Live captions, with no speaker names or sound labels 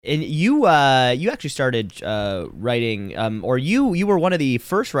And you actually started writing, or you were one of the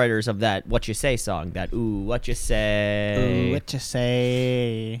first writers of that "What You Say" song. That "Ooh, what you say." Ooh, what you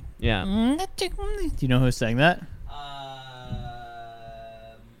say? Yeah. Do you know who sang that? I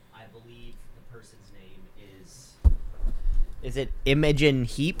believe the person's name is. Is it Imogen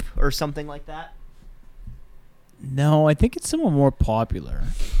Heap or something like that? No, I think it's someone more popular.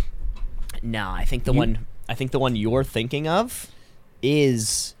 No, I think the one you're thinking of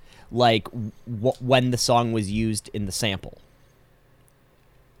is like when the song was used in the sample.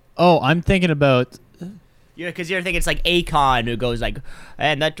 Oh, I'm thinking about. Yeah, because you're thinking it's like Akon who goes like,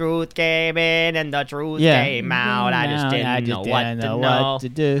 and the truth came in and the truth came out. I just didn't know what to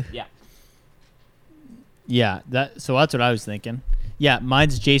do. Yeah. Yeah, so that's what I was thinking. Yeah,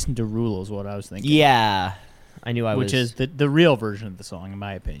 mine's Jason Derulo is what I was thinking. Yeah, I knew Which is the real version of the song, in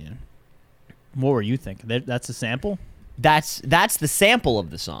my opinion. What were you thinking? That's a sample? That's the sample of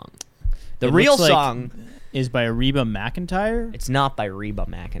the song. The real song is by Reba McEntire. It's not by Reba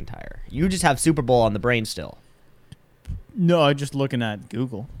McEntire. You just have Super Bowl on the brain still. No, I'm just looking at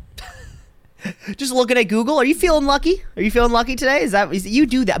Google. Just looking at Google? Are you feeling lucky? Are you feeling lucky today? Is you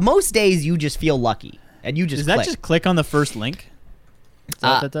do that? Most days you just feel lucky and you just Does that just click on the first link? Is that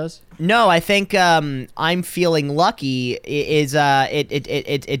what that does? No, I think I'm feeling lucky is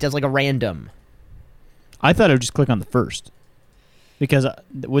it does like a random. I thought I would just click on the first. Because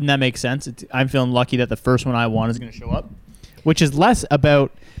wouldn't that make sense? I'm feeling lucky that the first one I want is going to show up. Which is less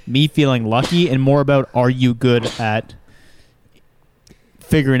about me feeling lucky and more about are you good at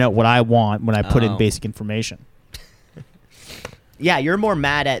figuring out what I want when I put in basic information. Yeah, you're more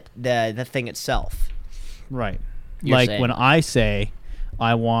mad at the thing itself. Right. Like when I say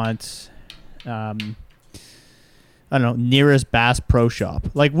I want... I don't know, nearest Bass Pro Shop.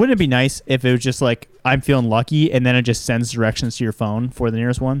 Like, wouldn't it be nice if it was just like, I'm feeling lucky, and then it just sends directions to your phone for the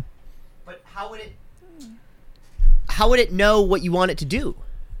nearest one? But how would it know what you want it to do?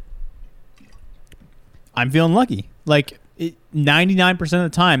 I'm feeling lucky. Like, 99% of the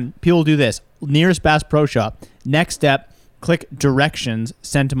time, people do this. Nearest Bass Pro Shop. Next step, click directions,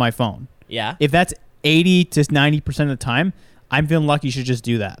 send to my phone. Yeah. If that's 80 to 90% of the time, I'm feeling lucky you should just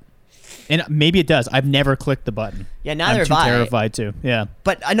do that. And maybe it does. I've never clicked the button. Yeah, neither have I. I'm too terrified to. Yeah.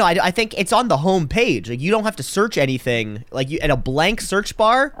 But no, I think it's on the home page. Like you don't have to search anything. Like you at a blank search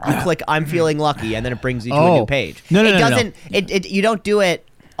bar, you click "I'm feeling lucky" and then it brings you to a new page. No, it doesn't. You don't do it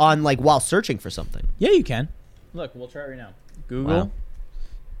on like while searching for something. Yeah, you can. Look, we'll try it right now. Google. Wow.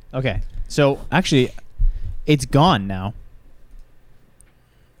 Okay. So actually, it's gone now.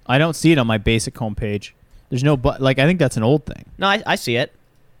 I don't see it on my basic homepage. There's no I think that's an old thing. No, I see it.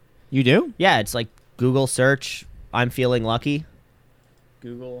 You do? Yeah, it's like Google search, "I'm feeling lucky."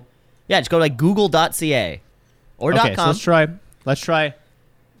 Google. Yeah, just go to like google.ca or .com. So let's try.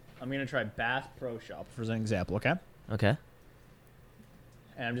 I'm going to try Bass Pro Shop for an example, okay? Okay.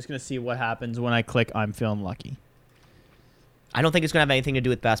 And I'm just going to see what happens when I click "I'm feeling lucky." I don't think it's going to have anything to do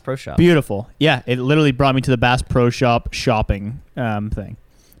with Bass Pro Shop. Beautiful. Yeah, it literally brought me to the Bass Pro Shop shopping thing.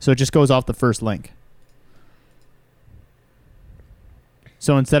 So it just goes off the first link.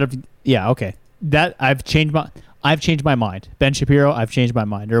 So instead of okay, that I've changed my mind. Ben Shapiro, I've changed my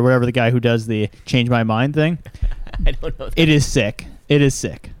mind, or whatever the guy who does the change my mind thing. I don't know. It is sick. It is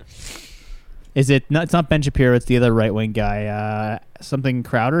sick. Is it not? It's not Ben Shapiro. It's the other right wing guy. Something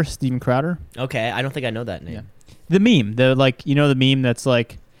Crowder, Steven Crowder. Okay, I don't think I know that name. Yeah. The meme, the meme that's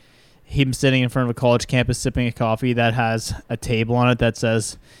like him sitting in front of a college campus sipping a coffee that has a table on it that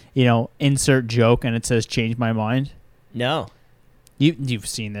says, insert joke, and it says change my mind. No. You've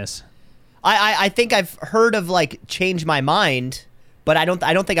seen this. I think I've heard of like change my mind, but I don't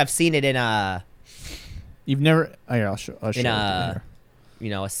think I've seen it in a. You've never. Oh, yeah, I'll show in a,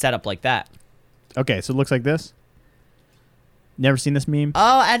 a setup like that. Okay, so it looks like this. Never seen this meme?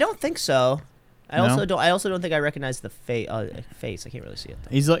 Oh, I don't think so. I also don't think I recognize the face. I can't really see it,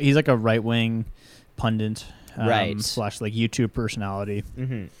 though. He's like a right wing pundit, right? / like YouTube personality.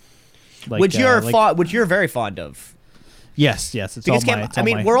 Mm-hmm. Which you're very fond of. Yes, it's because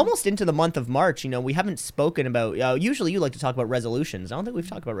all we're almost into the month of March. We haven't spoken about. Usually, you like to talk about resolutions. I don't think we've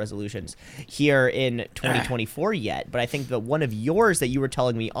talked about resolutions here in 2024 yet. But I think that one of yours that you were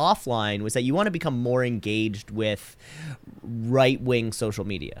telling me offline was that you want to become more engaged with right-wing social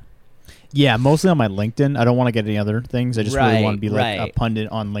media. Yeah, mostly on my LinkedIn. I don't want to get any other things. I just really want to be like a pundit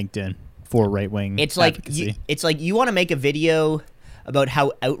on LinkedIn for right-wing advocacy. It's like you want to make a video about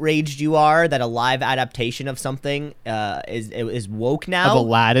how outraged you are that a live adaptation of something is woke now. Of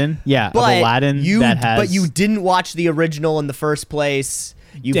Aladdin? Yeah, but of Aladdin but you didn't watch the original in the first place.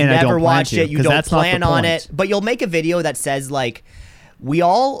 You've never watched it. You don't plan on it. But you'll make a video that says like,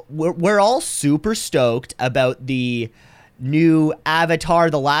 we're all super stoked about the new Avatar: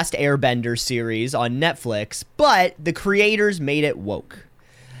 The Last Airbender series on Netflix, but the creators made it woke.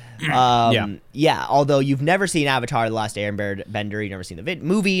 Yeah. Although you've never seen Avatar: The Last Airbender, you've never seen the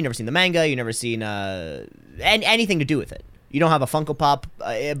movie, you've never seen the manga, you've never seen anything to do with it. You don't have a Funko Pop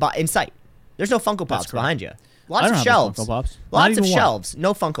in sight. There's no Funko Pops behind you. Lots of shelves. Funko Pops. Lots of shelves.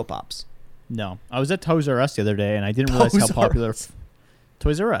 No Funko Pops. No, I was at Toys R Us the other day, and I didn't realize how popular.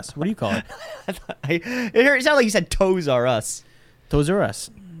 Toys R Us. What do you call it? It sounded like you said Toes R Us. Toys R Us.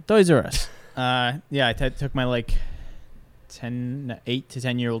 Toys R Us. Yeah, I took my 8 to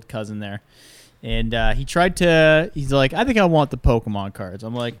 10-year-old cousin there, and he's like, I think I want the Pokemon cards.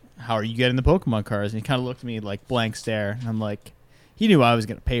 I'm like, how are you getting the Pokemon cards? And he kind of looked at me like blank stare, and I'm like, he knew I was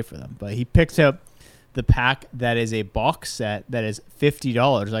going to pay for them, but he picks up the pack that is a box set that is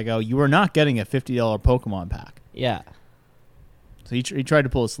 $50. I go, you are not getting a $50 Pokemon pack. Yeah. So he tried to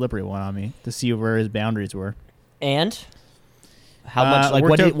pull a slippery one on me to see where his boundaries were. And how much?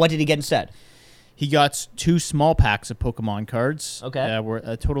 What did he get instead? He got 2 small packs of Pokemon cards. Okay. Were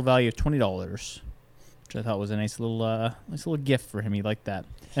a total value of $20, which I thought was a nice little gift for him. He liked that.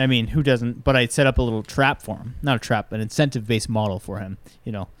 I mean, who doesn't? But I set up a little trap for him. Not a trap, an incentive-based model for him.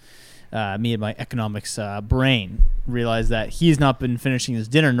 Me and my economics brain realized that he's not been finishing his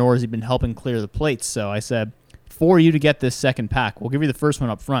dinner, nor has he been helping clear the plates. So I said, for you to get this second pack, we'll give you the first one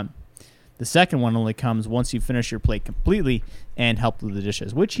up front. The second one only comes once you finish your plate completely and help with the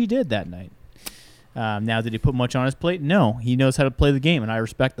dishes, which he did that night. Now, did he put much on his plate? No. He knows how to play the game, and I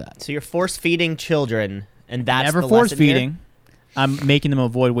respect that. So you're force-feeding children, and that's never the force-feeding. I'm making them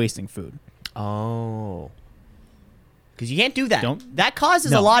avoid wasting food. Oh. Because you can't do that. That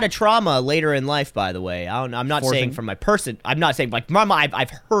causes a lot of trauma later in life, by the way. I'm not saying from my person. I'm not saying, Mama,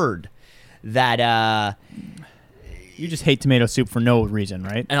 I've heard that... You just hate tomato soup for no reason,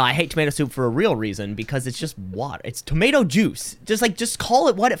 right? And I hate tomato soup for a real reason, because it's just water. It's tomato juice. Just call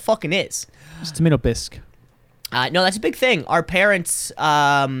it what it fucking is. It's tomato bisque. No, that's a big thing. Our parents,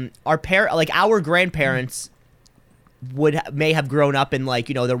 our grandparents may have grown up in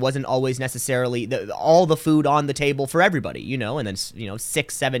there wasn't always necessarily all the food on the table for everybody, and then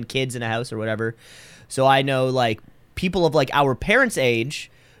 6, 7 kids in a house or whatever. So I know people of our parents'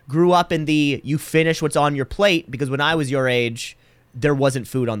 age grew up in you finish what's on your plate, because when I was your age, there wasn't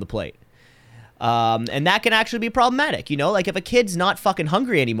food on the plate. And that can actually be problematic, if a kid's not fucking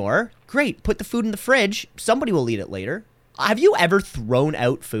hungry anymore, great, put the food in the fridge, somebody will eat it later. Have you ever thrown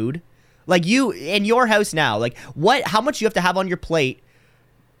out food? You, in your house now, how much you have to have on your plate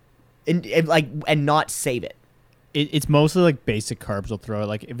and not save it? It's mostly basic carbs will throw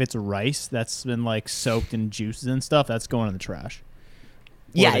it. If it's rice that's been soaked in juices and stuff, that's going in the trash.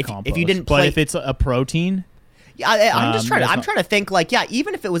 Yeah, if you didn't plate. But if it's a protein... Yeah, I'm just trying to think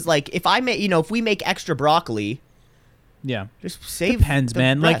even if it was if I make if we make extra broccoli, yeah, just save. Depends,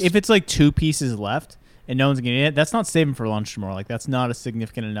 man. Rest. If it's 2 pieces left and no one's gonna eat it, that's not saving for lunch tomorrow. That's not a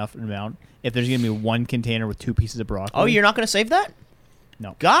significant enough amount. If there's gonna be 1 container with 2 pieces of broccoli. Oh, you're not gonna save that?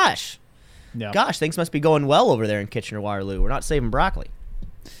 No. Gosh. No. Gosh, things must be going well over there in Kitchener-Waterloo. We're not saving broccoli.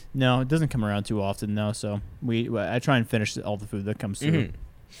 No, it doesn't come around too often though. So I try and finish all the food that comes through. Mm-hmm.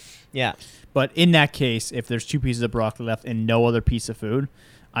 Yeah. But in that case, if there's 2 pieces of broccoli left and no other piece of food,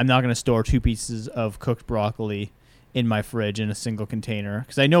 I'm not going to store 2 pieces of cooked broccoli in my fridge in a single container,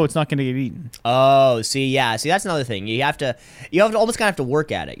 because I know it's not going to get eaten. Oh, see, that's another thing. You have to almost kind of have to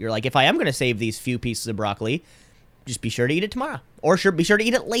work at it. You're if I am going to save these few pieces of broccoli, just be sure to eat it tomorrow, or be sure to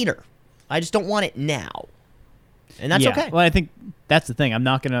eat it later. I just don't want it now, and that's okay. Well, I think that's the thing. I'm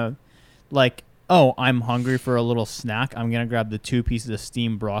not going to oh, I'm hungry for a little snack. I'm going to grab the 2 pieces of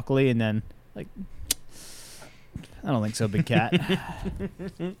steamed broccoli and then, I don't think so, Big Cat.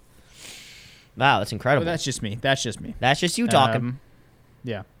 Wow, that's incredible. Well, that's just me. That's just you talking.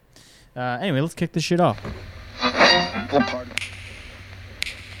 Yeah. Anyway, let's kick this shit off.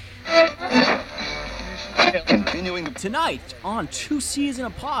 Continuing tonight on 2 C's in a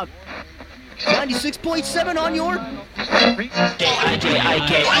Pod. 96.7 on your...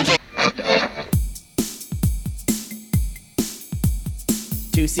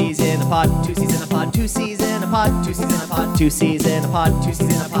 Two C's in a pod, 2 C's in a pod, 2 C's in a pod, 2 C's in a pod, 2 C's in a pod, 2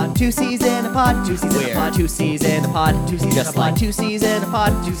 C's in a pod, 2 C's in a pod, 2 C's in a pod, 2 C's in a pod, 2 C's just like 2 C's in a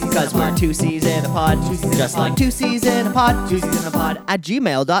pod, because we're 2 C's in a pod, just like 2 C's in a pod, 2 C's in a pod at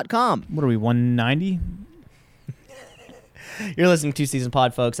gmail.com. What are we, 190? You're listening to 2 C's in a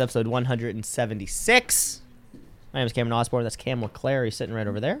Pod, folks, episode 176. My name is Cameron Osborne. That's Cam LeClaire. He's sitting right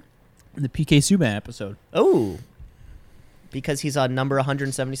over there. The PK Subban episode. Oh. Because he's on number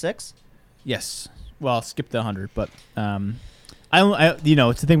 176? Yes. Well, skip the 100, but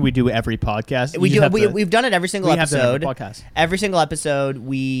It's the thing we do every podcast. We've done it every single episode. Podcast. Every single episode,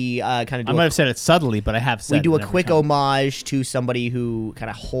 we kind of do. I might have said it subtly, but I have said. We do it a quick every time. homage to somebody who kind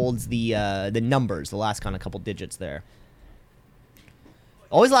of holds the numbers, the last kind of couple digits there.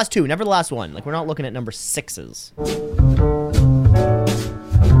 Always the last two, never the last one. Like we're not looking at number sixes.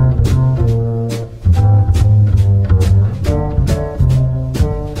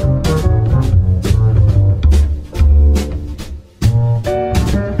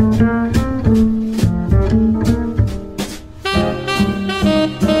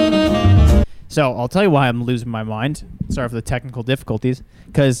 So I'll tell you why I'm losing my mind. Sorry for the technical difficulties,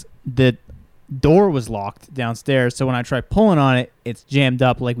 because the door was locked downstairs. So when I try pulling on it, it's jammed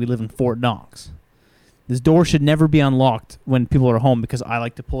up like we live in Fort Knox. This door should never be unlocked when people are home because I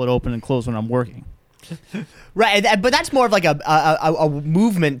like to pull it open and close when I'm working. Right, but that's more of like a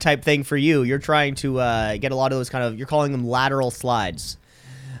movement type thing for you. You're trying to get a lot of those kind of, you're calling them lateral slides.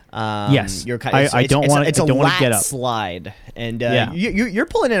 Yes, I don't want to get up. slide, and Yeah. you're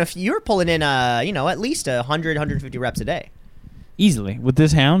pulling in at least 100, 150 reps a day. Easily with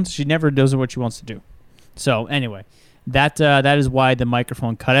this hound, she never does what she wants to do. So anyway, that is why the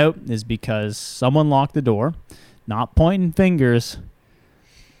microphone cut out, is because someone locked the door. Not pointing fingers.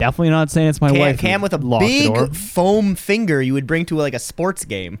 Definitely not saying it's my wife. Cam with a big foam finger you would bring to like a sports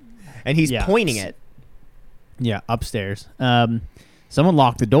game, and he's pointing it. Yeah, upstairs. Someone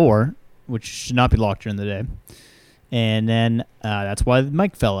locked the door, which should not be locked during the day. And then that's why the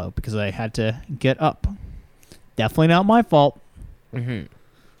mic fell out, because I had to get up. Definitely not my fault. Mm-hmm.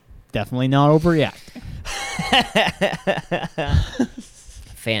 Definitely not overreacting.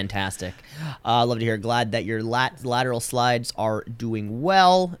 Fantastic. Love to hear. Glad that your lateral slides are doing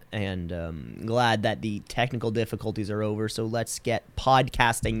well, and glad that the technical difficulties are over. So let's get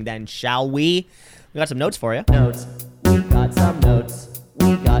podcasting then, shall we? We got some notes for you. Notes. We got some notes.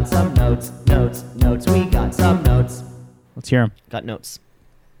 We got some notes. Notes. We got some notes. Let's hear them. Got notes.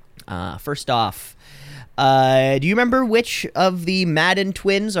 First off, do you remember which of the Madden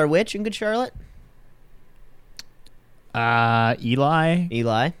twins are which in Good Charlotte?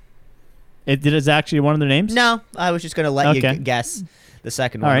 Eli. It is actually one of their names? No, I was just going to let you guess the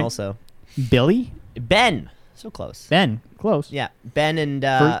second one also. Billy? Ben. So close. Ben. Close. Yeah. Ben and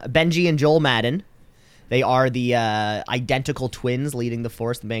Benji and Joel Madden. They are the identical twins leading the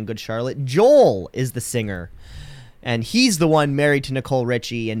force, the band Good Charlotte. Joel is the singer, and he's the one married to Nicole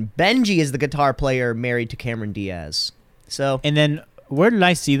Richie, and Benji is the guitar player married to Cameron Diaz. So, and then where did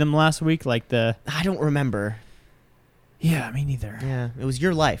I see them last week? Like I don't remember. Yeah, me neither. Yeah, it was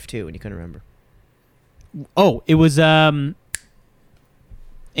your life too, and you couldn't remember. Oh, it was Ink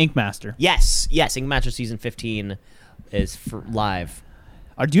Master. Yes, Ink Master season 15 is live.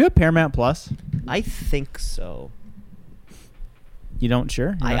 Do you have Paramount Plus? I think so. You don't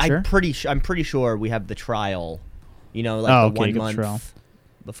sure? Sure? I'm pretty sure we have the trial. The 1 month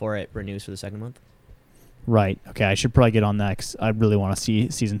before it renews for the second month. Right. Okay, I should probably get on that because I really want to see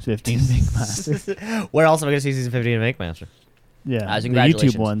season 15 of Ink Master. Where else am I going to see season 15 of Ink Master? Yeah, the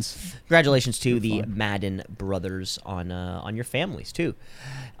congratulations. YouTube ones. Congratulations to the Madden brothers on your families too,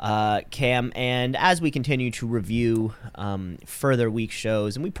 Cam. And as we continue to review further week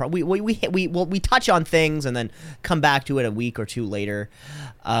shows, and we touch on things and then come back to it a week or two later.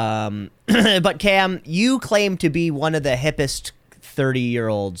 But Cam, you claim to be one of the hippest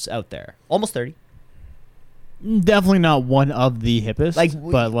 30-year-olds out there, almost 30. Definitely not one of the hippest,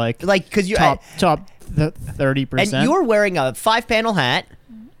 but because you're top 30%. And you're wearing a 5-panel hat.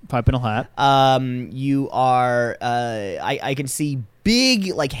 5-panel hat. You are. I can see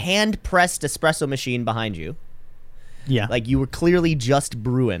big hand pressed espresso machine behind you. Yeah. Like you were clearly just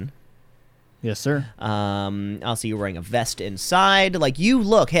brewing. Yes, sir. Also, you're wearing a vest inside. Like you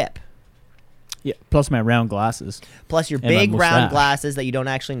look hip. Yeah. Plus my round glasses. Plus your big round glasses that you don't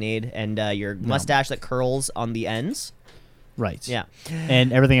actually need, and your mustache that curls on the ends. Right. Yeah.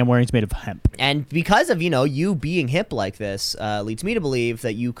 And everything I'm wearing is made of hemp. And because of you being hip like this, leads me to believe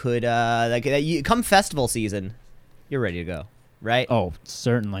that you could come festival season, you're ready to go. Right? Oh,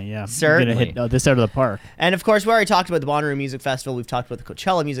 certainly, yeah. Certainly. I'm going to hit this out of the park. And, of course, we already talked about the Bonnaroo Music Festival. We've talked about the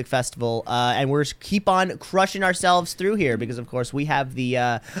Coachella Music Festival. And we're just keep on crushing ourselves through here because, of course, we have the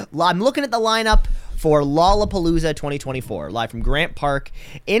I'm looking at the lineup for Lollapalooza 2024, live from Grant Park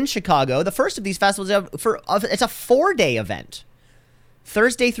in Chicago. The first of these festivals, it's a 4-day event,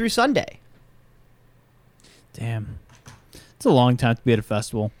 Thursday through Sunday. Damn. It's a long time to be at a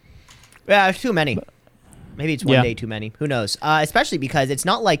festival. Yeah, there's too many. Maybe it's one day too many. Who knows? Especially because it's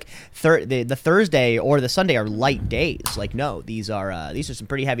not like the Thursday or the Sunday are light days. Like, no, these are some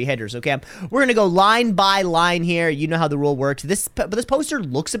pretty heavy hitters. Okay, we're gonna go line by line here. You know how the rule works. But this poster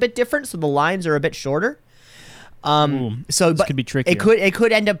looks a bit different, so the lines are a bit shorter. So this could be trickier. It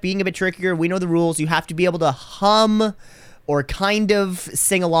could end up being a bit trickier. We know the rules. You have to be able to hum or kind of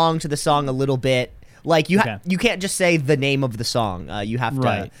sing along to the song a little bit. Like you can't just say the name of the song. You have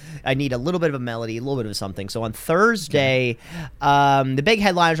to. I need a little bit of a melody, a little bit of something. So on Thursday, the big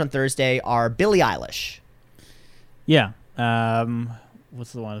headliners on Thursday are Billie Eilish. Yeah.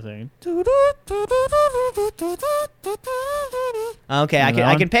 What's the one thing? Okay,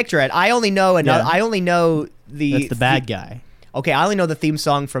 I can picture it. I only know another. I only know the. That's the bad guy. Okay, I only know the theme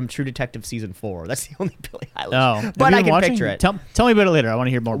song from True Detective season 4. That's the only Billie Eilish. Oh, but I can picture it. Tell me about it later. I want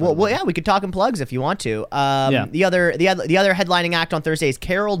to hear more. Well, yeah, we could talk in plugs if you want to. The other headlining act on Thursday is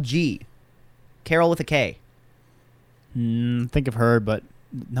Carol G. Carol with a K. Think I've heard, but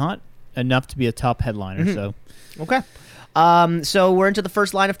not enough to be a top headliner. So, okay. So we're into the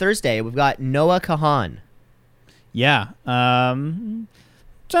first line of Thursday. We've got Noah Kahan. Yeah.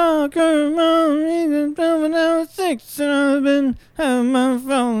 Talk about 6 and I've been having my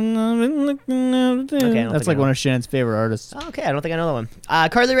phone. I've been looking at the That's like one of Shannon's favorite artists. Okay, I don't think I know that one.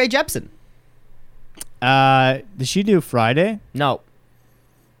 Carly Rae Jepsen. Did she do Friday? No.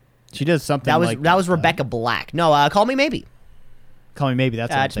 She does something that was Rebecca Black. No, Call Me Maybe. Call Me Maybe.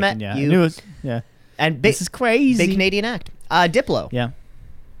 That's what I'm thinking. Yeah, you. I knew it was, yeah. And this is crazy. Big Canadian act. Diplo. Yeah.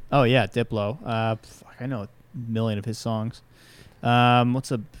 Oh yeah, Diplo. I know a million of his songs.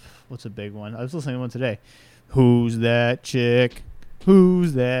 What's a big one? I was listening to one today. Who's that chick?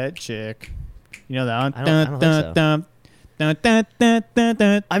 Who's that chick? You know that one? I don't think so.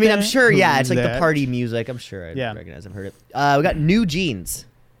 I mean, I'm sure. Yeah, it's like the party music. I'm sure I recognize. I've heard it. We got New Jeans.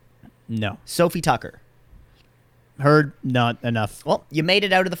 No. Sophie Tucker. Heard, not enough. Well, you made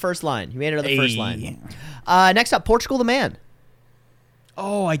it out of the first line. First line. Next up, Portugal the Man.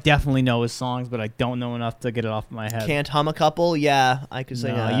 Oh, I definitely know his songs, but I don't know enough to get it off my head. Can't hum a couple? Yeah, I could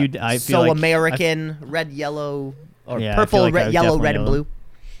sing. I feel So like American, red, yellow, or purple, red, yellow, red, and blue.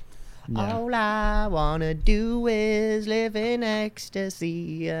 Yeah. All I wanna do is live in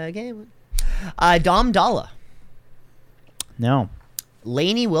ecstasy again. Dom Dalla. No.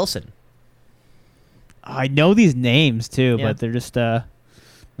 Lainey Wilson. I know these names too, but they're just not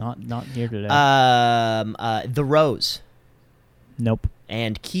here today. The Rose. Nope.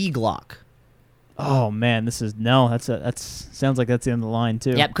 And Key Glock. Oh man, that's sounds like that's the end of the line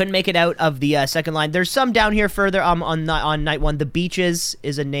too. Yep, couldn't make it out of the second line. There's some down here further on night one. The Beaches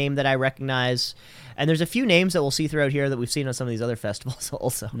is a name that I recognize, and there's a few names that we'll see throughout here that we've seen on some of these other festivals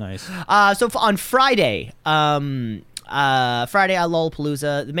also. Nice. So on Friday, Friday at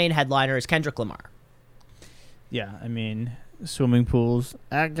Lollapalooza, the main headliner is Kendrick Lamar. Yeah, I mean, swimming pools.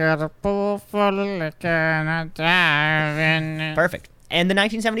 I got a pool full of liquor and I dive in it. Perfect. And the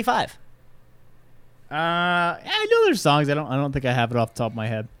 1975. I know there's songs. I don't think I have it off the top of my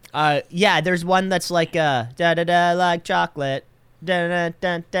head. Yeah, there's one that's like da da da like chocolate. Da da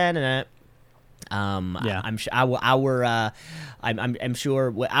da da da. Yeah. I'm sure I'm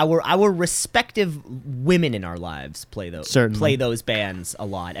sure our respective women in our lives play those bands a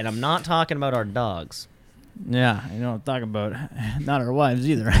lot, and I'm not talking about our dogs. Yeah, I don't talk about not our wives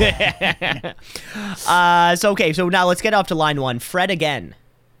either. So now let's get off to line one. Fred again.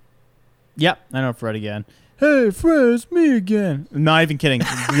 Yep, I know Fred again. Hey, Fred, it's me again. Not even kidding.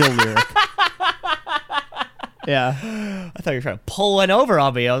 Real lyric. Yeah. I thought you were trying to pull one over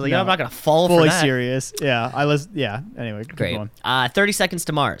on me. I was like, I'm not gonna fall fully for that. serious. Yeah, Yeah. Anyway, great. Keep going. 30 Seconds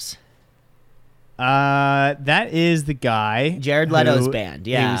to Mars. That is the guy. Jared Leto's band.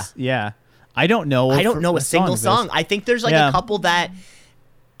 Yeah. Yeah. I don't know a single song. I think there's like a couple that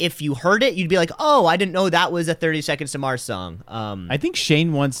if you heard it, you'd be like, oh, I didn't know that was a 30 Seconds to Mars song. I think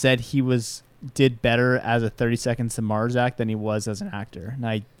Shane once said he did better as a 30 Seconds to Mars act than he was as an actor. And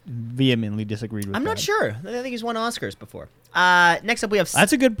I vehemently disagreed with that. I'm not sure. I think he's won Oscars before. Next up, we have...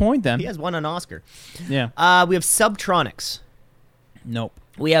 That's a good point, then. He has won an Oscar. Yeah. We have Subtronics. Nope.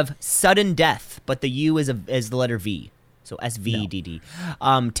 We have Sudden Death, but the U is the letter V. So SVDD.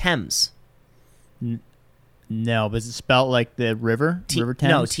 No. Thames. No, but is it spelled like the river? River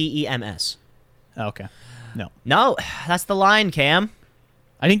Thames? No, TEMS. Oh, okay. No, that's the line, Cam.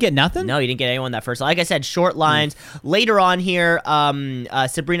 I didn't get nothing? No, you didn't get anyone that first. Like I said, short lines. Later on here,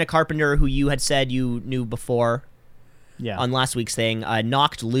 Sabrina Carpenter, who you had said you knew before on last week's thing,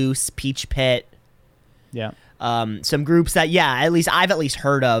 Knocked Loose, Peach Pit. Yeah. Some groups that, at least I've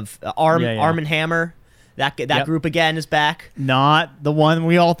heard of. Arm and Hammer. That group again is back. Not the one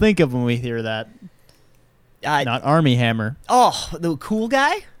we all think of when we hear that. Not Army Hammer. Oh, the cool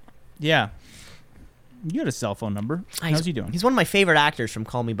guy? Yeah. You got a cell phone number. How's he doing? He's one of my favorite actors from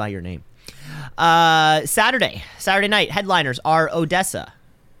Call Me By Your Name. Saturday night headliners are Odessa.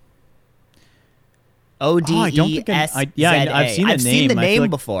 Odessa. Yeah, I've seen the name. I've seen the I feel name like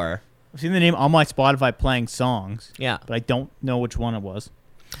before. I've seen the name on my Spotify playing songs. Yeah. But I don't know which one it was.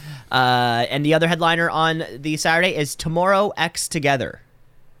 And the other headliner on the Saturday is Tomorrow X Together.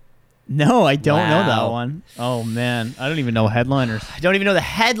 No, I don't know that Wow. one. Oh man, I don't even know headliners. I don't even know the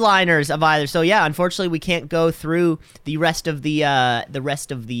headliners of either. So yeah, unfortunately, we can't go through the rest of the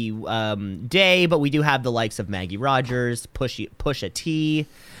day, but we do have the likes of Maggie Rogers, Pusha T,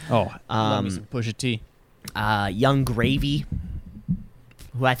 Oh, love me some Pusha T. Young Gravy,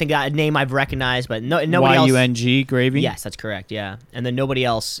 who I think a name I've recognized, but nobody else. YUNG Gravy. Yes, that's correct. Yeah, and then nobody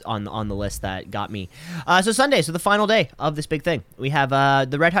else on the list that got me. So Sunday, so the final day of this big thing, we have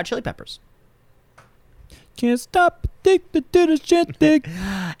the Red Hot Chili Peppers Can't stop addicted to the shit dick.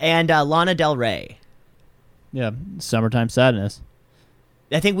 and Lana Del Rey. Yeah, Summertime Sadness.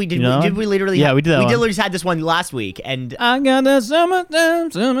 I think we did. You know? Did we literally? Yeah, we did that We one. literally just had this one last week, and I got the summertime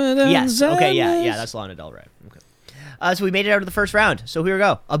yes, okay, yeah, sadness. that's Lana Del Rey. Okay, so we made it out of the first round. So here we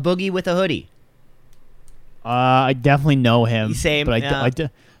go. A Boogie with a Hoodie. I definitely know him. Same, but yeah.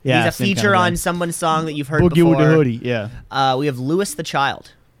 yeah, He's a same kind feature of on guy. someone's song that you've heard Boogie before. with the Hoodie. Yeah. We have Louis the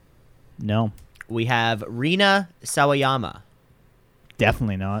Child. No, We have Rina Sawayama.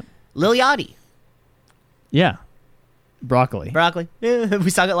 definitely not. Lil Yachty. Yeah. Broccoli. Broccoli.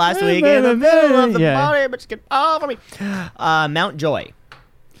 We sung it last week. In the middle of the Yeah. party, but you get over me. Mount Joy.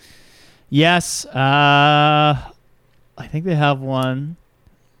 Yes. I think they have one.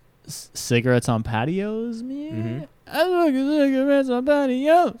 Cigarettes on patios, man. I look at cigarettes on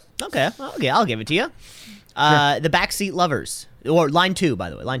patios. Okay, I'll give it to you. The Backseat Lovers. Or line 2,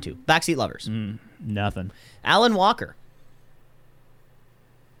 by the way. Line 2. Backseat Lovers. Nothing. Alan Walker.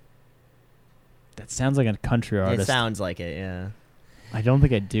 That sounds like a country It artist. sounds like it, yeah. I don't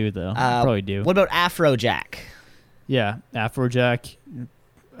think I do though. I probably do. What about Afrojack? Yeah, Afrojack.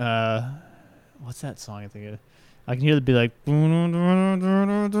 What's that song I think of? I can hear it be like.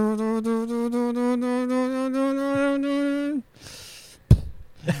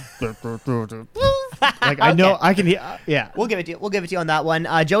 Like I know I can hear. Yeah. We'll give it to you. We'll give it to you on that one.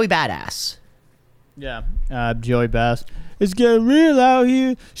 Joey Badass. Yeah. Joey Bass. It's getting real out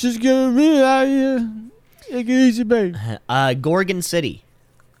here. She's getting real out here. Take it easy, baby. Gorgon City.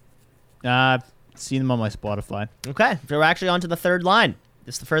 I've seen them on my Spotify. Okay, so we're actually on to the third line.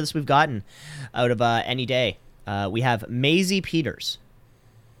 This is the furthest we've gotten out of any day. We have Maisie Peters.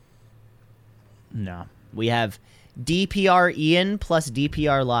 No. We have DPR Ian plus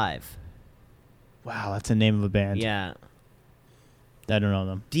DPR Live. Wow, that's the name of a band. Yeah. I don't know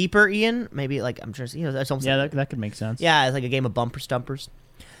them. Deeper Ian, maybe like I'm just that's almost Yeah, that could make sense. yeah, it's like a game of bumper stumpers.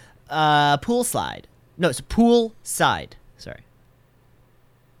 Pool slide. No, it's pool side. Sorry.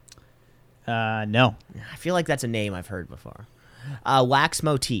 No. I feel like that's a name I've heard before. Wax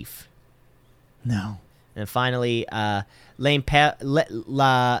Motif. No. And finally,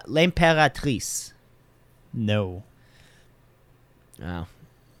 L'Impératrice. No. Oh,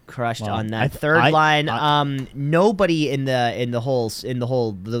 crushed Well, on I that th- third I- line. Nobody in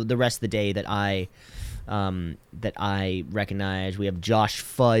the rest of the day that I recognize. We have Josh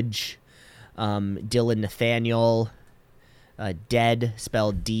Fudge, Dylan Nathaniel, Dead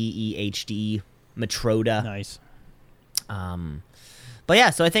spelled Dehd, Matroda. Nice. But yeah,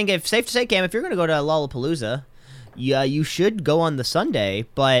 so I think if safe to say, Cam, if you're gonna go to Lollapalooza, yeah, you should go on the Sunday,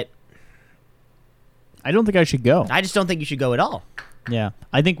 but I don't think I should go. I just don't think you should go at all. Yeah.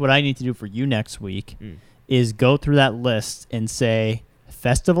 I think what I need to do for you next week is go through that list and say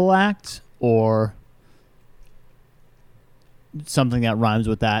festival act or something that rhymes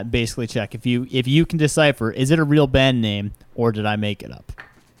with that. Basically check if you can decipher, is it a real band name or did I make it up?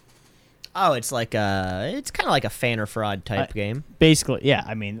 Oh, it's like it's kind of like a fan or fraud type game. Basically, yeah.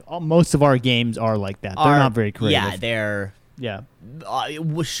 I mean, most of our games are like that. They're not very creative. Yeah, they're Yeah.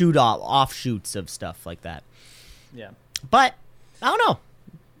 offshoots of stuff like that. Yeah. But I don't know.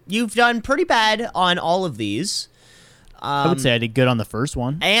 You've done pretty bad on all of these. I would say I did good on the first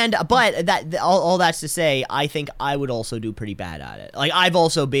one. But that all that's to say, I think I would also do pretty bad at it. Like I've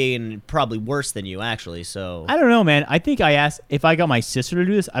also been probably worse than you actually. So I don't know, man. I think I asked if I got my sister to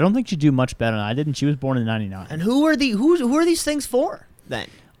do this. I don't think she'd do much better than I did, and she was born in '99. And who are these things for then?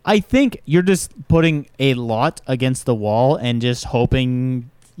 I think you're just putting a lot against the wall and just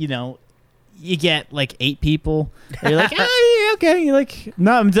hoping, you get like 8 people. And you're like, yeah, okay. You're like,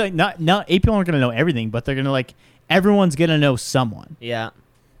 no, I'm like, not 8 people aren't gonna know everything, but they're gonna like everyone's gonna know someone, Yeah.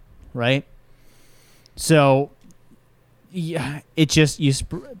 right? So, yeah, it just you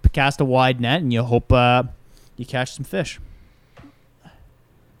cast a wide net and you hope you catch some fish.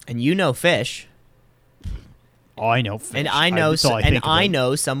 And you know fish. Oh, I know fish. And I know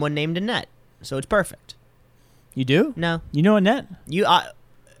know someone named Annette. So it's perfect. You do? No. You know Annette? Annette.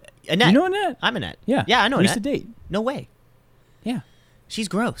 You know Annette? I'm Annette. Yeah. Yeah, I know we Annette. used to date. No way. Yeah. She's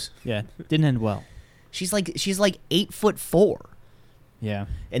gross. Yeah. Didn't end well. She's like 8'4" Yeah.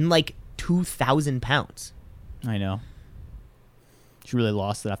 and like 2,000 pounds. I know. She really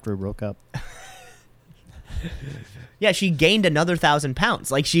lost it after we broke up. Yeah, she gained another 1,000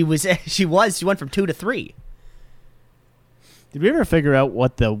 pounds. Like she went from 2 to 3. Did we ever figure out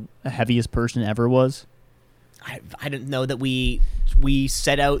what the heaviest person ever was? I didn't know that we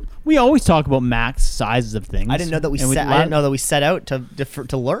set out. We always talk about max sizes of things. I didn't know that I didn't know that we set out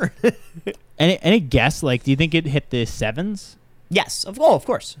to learn. Any guess? Like, do you think it hit the 7s? Yes. Of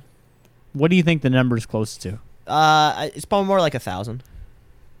course. What do you think the number is close to? It's probably more like 1,000.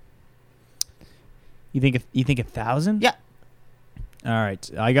 You think 1,000? Yeah. All right.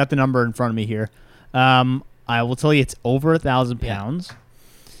 I got the number in front of me here. I will tell you it's over 1,000 pounds. Yeah.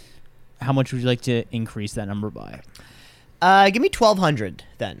 How much would you like to increase that number by? Give me 1,200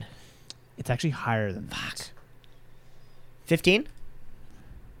 then. It's actually higher than that. 15?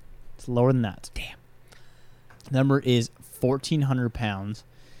 It's lower than that. Damn. The number is 1,400 pounds.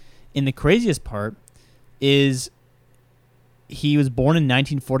 And the craziest part is he was born in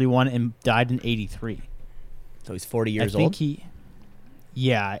 1941 and died in 83. So he's 40 years old?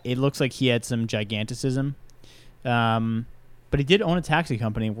 Yeah, it looks like he had some giganticism. But he did own a taxi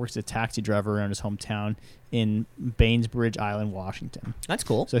company and works as a taxi driver around his hometown in Bainbridge Island, Washington. That's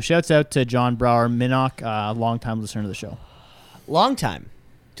cool. So shouts out to John Brower Minnock, long-time listener to the show. Long time.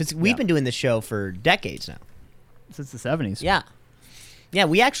 Because we've been doing this show for decades now. Since the 70s. Yeah. Yeah,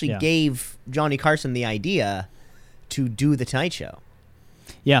 we actually gave Johnny Carson the idea to do the Tonight Show.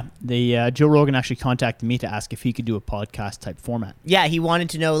 Yeah, Joe Rogan actually contacted me to ask if he could do a podcast type format. Yeah, he wanted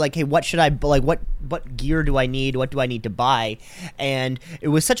to know like, hey, what should I like? What gear do I need? What do I need to buy? And it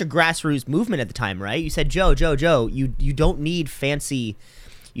was such a grassroots movement at the time, right? You said, Joe, you don't need fancy,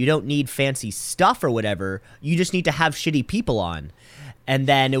 stuff or whatever. You just need to have shitty people on. And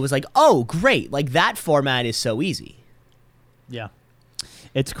then it was like, oh, great! Like that format is so easy. Yeah.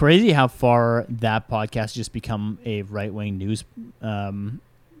 It's crazy how far that podcast just become a right-wing news,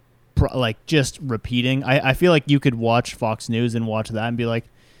 like just repeating. I feel like you could watch Fox News and watch that and be like,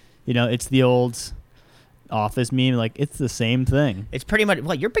 it's the old Office meme. Like, it's the same thing. It's pretty much,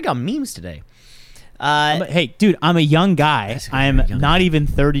 well, you're big on memes today. Hey, dude, I'm a young guy. I'm not even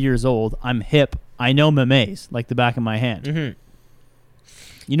 30 years old. I'm hip. I know memes like the back of my hand.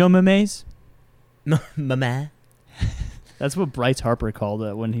 Mm-hmm. You know memes? Meme. That's what Bryce Harper called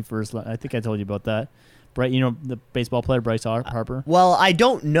it when he first. I think I told you about that. The baseball player Bryce Harper. Well, I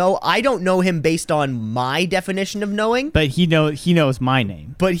don't know him based on my definition of knowing. But he knows my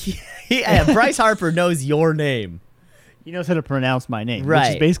name. But Bryce Harper knows your name. He knows how to pronounce my name, right?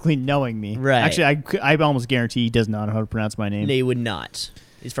 Which is basically knowing me. Right. Actually, I almost guarantee he does not know how to pronounce my name. No, he would not.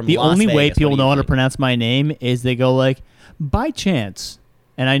 He's from the Las only Vegas. way people know how to pronounce my name is they go like, by chance,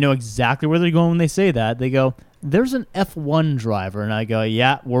 and I know exactly where they're going when they say that. They go, there's an F1 driver, and I go,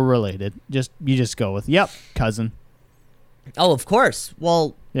 yeah, we're related. You just go with, yep, cousin. Oh, of course.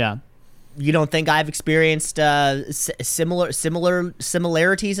 Well, yeah. You don't think I've experienced similarities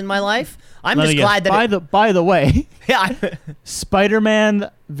in my life? I'm just glad that. By the way, yeah, Spider-Man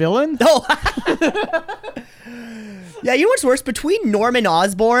villain. Oh. Yeah, you know what's worse? Between Norman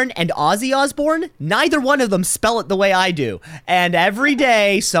Osborn and Ozzy Osbourne, neither one of them spell it the way I do. And every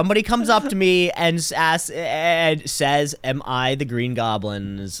day, somebody comes up to me and asks and says, "Am I the Green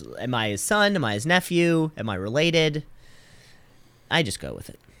Goblin? Am I his son? Am I his nephew? Am I related?" I just go with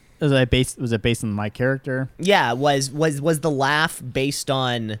it. Was it based on my character? Yeah, was the laugh based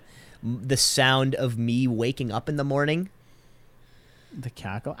on the sound of me waking up in the morning? The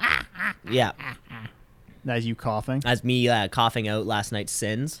cackle? Yeah. As you coughing? As me coughing out last night's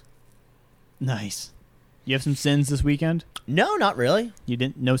sins. Nice. You have some sins this weekend? No, not really. You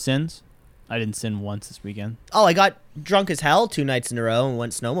didn't? No sins? I didn't sin once this weekend. Oh, I got drunk as hell 2 nights in a row and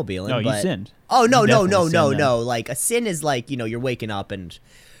went snowmobiling. No, you sinned. Oh, no. Like, a sin is like, you're waking up and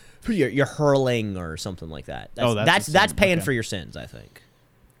you're hurling or something like that. That's paying for your sins, I think.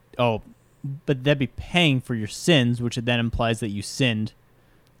 Oh, but that'd be paying for your sins, which then implies that you sinned.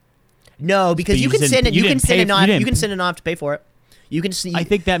 No, because you can sin and not have to pay for it. You can. I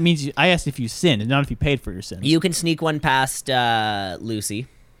think that means I asked if you sinned, not if you paid for your sins. You can sneak one past Lucy.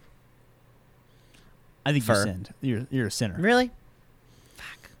 I think you sinned. You're a sinner. Really?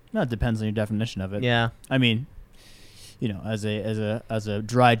 Fuck. Well, it depends on your definition of it. Yeah. I mean, you know, as a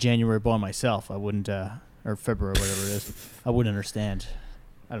dry January boy myself, I wouldn't, or February, whatever it is, I wouldn't understand.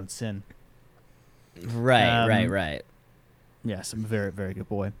 I don't sin. Right. Yes, I'm a very, very good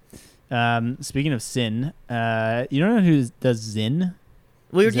boy. Speaking of sin, you don't know who does Zyn?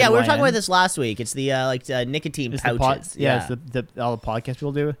 We were talking ZYN? about this last week. It's the nicotine It's pouches. it's all the podcast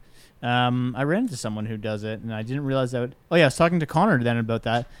people do. I ran into someone who does it, and I didn't realize that. I was talking to Connor then about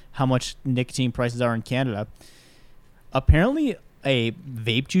that, how much nicotine prices are in Canada. Apparently, a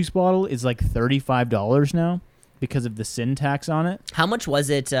vape juice bottle is like $35 now because of the sin tax on it. How much was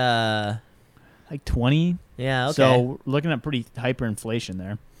it? Like 20. Yeah. Okay. So looking at pretty hyperinflation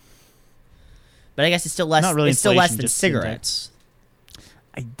there. But I guess it's still less. Not really it's still less inflation, than just sin tax. cigarettes.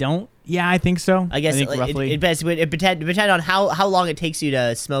 I don't. Yeah, I think so. I guess think roughly. it depends on how long it takes you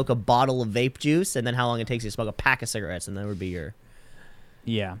to smoke a bottle of vape juice, and then how long it takes you to smoke a pack of cigarettes, and that would be your.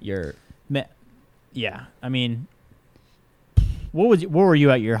 Yeah. I mean, what were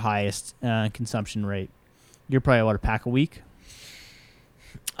you at your highest consumption rate? You're probably a pack a week.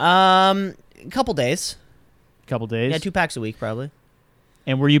 A couple days. Couple days. Yeah, 2 packs a week probably.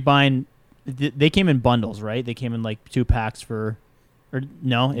 And were you buying? They came in bundles, right? They came in like 2 packs for. Or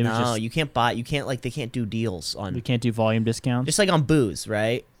no, it was just, you can't buy. You can't they can't do deals on. we can't do volume discounts. Just like on booze,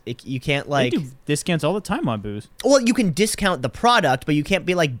 right? You can't they do discounts all the time on booze. Well, you can discount the product, but you can't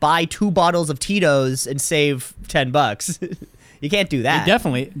be like buy 2 bottles of Tito's and save $10. You can't do that.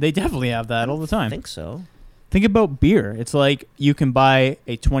 They definitely have that all the time. I think so. Think about beer. It's like you can buy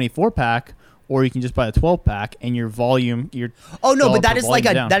a 24 pack, or you can just buy a 12 pack, and your volume. Oh no, but that is like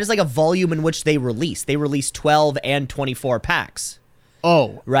down. that is like a volume in which they release. They release 12 and 24 packs.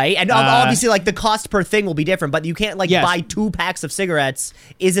 Oh, right, and obviously, like the cost per thing will be different, but you can't buy 2 packs of cigarettes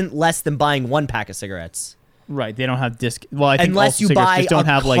isn't less than buying 1 pack of cigarettes. right. They don't have disc. Well, I think Unless also you buy just don't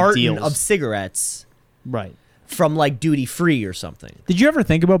have like carton deals of cigarettes right. from like duty free or something. Did you ever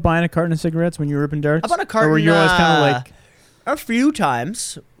think about buying a carton of cigarettes when you were ripping darts? I bought a carton. Or were you always kind of like a few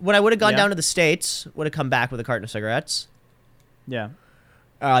times when I would have gone Yeah. down to the States, would have come back with a carton of cigarettes. yeah.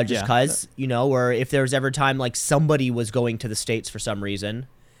 Just cause or if there was ever time like somebody was going to the States for some reason.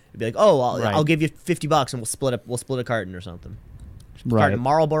 It'd be like, Right. I'll give you $50 and we'll split a carton or something. Right. Carton of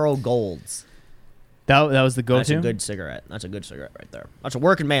Marlboro Golds. That was the That's go-to. a good cigarette. That's a good cigarette right there. That's a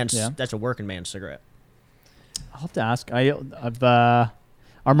working man's. Yeah. That's a working man's cigarette. I'll have to ask. Are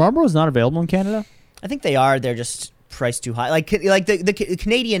Marlboros not available in Canada? I think they are. They're just priced too high. Like the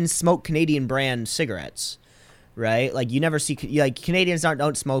Canadians smoke Canadian brand cigarettes, right? Like you never see Canadians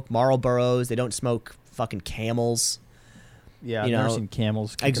don't smoke Marlboros. They don't smoke fucking Camels. Yeah, I've never seen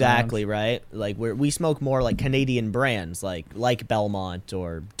Camels. kicking Exactly, right? Like we smoke more like Canadian brands, like Belmont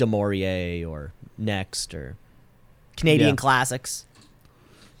or De Maurier or Next or Canadian Yeah. classics. around.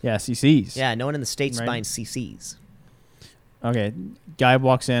 Yeah, CCs. Yeah, no one in the States Right. buying CCs. Okay, guy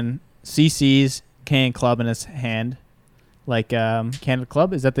walks in, CC's Canadian Club in his hand, like Canada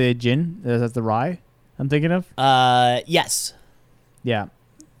Club. Is that the gin? Is that the rye I'm thinking of? Yes. Yeah.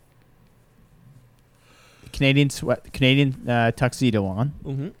 Canadian tuxedo on.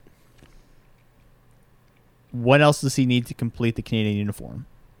 Mm-hmm. What else does he need to complete the Canadian uniform?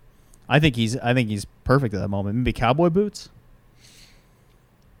 I think he's perfect at that moment. Maybe cowboy boots.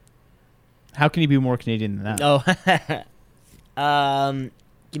 How can he be more Canadian than that? Oh,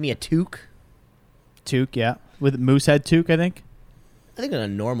 give me a toque. Toque, yeah, with moose head toque, I think. I think a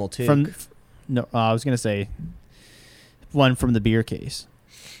normal toque. I was gonna say one from the beer case.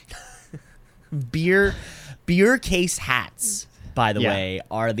 Beer case hats, by the Yeah. way,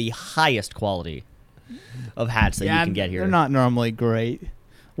 are the highest quality of hats that you can get here. They're not normally great.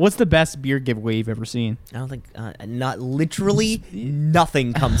 What's the best beer giveaway you've ever seen? I don't think not literally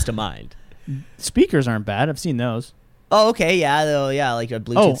nothing comes to mind. Speakers aren't bad. I've seen those. Oh, okay, yeah, though, yeah, like a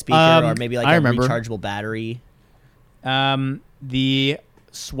Bluetooth speaker or maybe like I a remember. rechargeable battery. The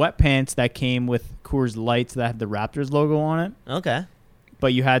sweatpants that came with Coors Lights that had the Raptors logo on it, Okay.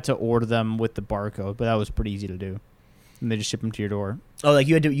 but you had to order them with the barcode. But that was pretty easy to do, and they just ship them to your door. Oh, like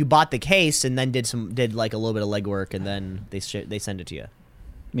you bought the case and then did like a little bit of legwork and then they send it to you. I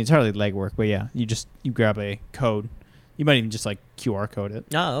mean, it's hardly legwork, but yeah, you grab a code. You might even just like QR code it.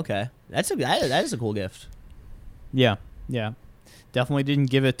 Oh, okay. That is a cool gift. Yeah. Definitely didn't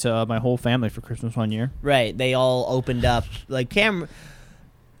give it to my whole family for Christmas one year. Right. They all opened up like and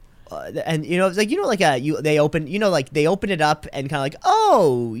they opened it up and kind of like,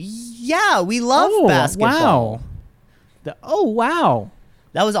 oh yeah, we love basketball. Wow. Wow.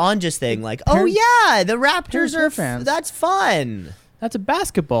 That was Anja's thing. Like, oh Parents- yeah, the Raptors are fans. that's fun. That's a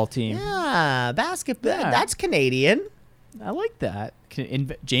basketball team. Yeah, basketball. Yeah. That's Canadian. I like that.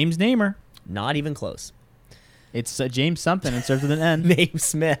 James Namer. Not even close. It's James something. It starts with an N. Name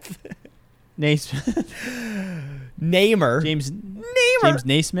Smith. Naismith. Namer. James Namer. James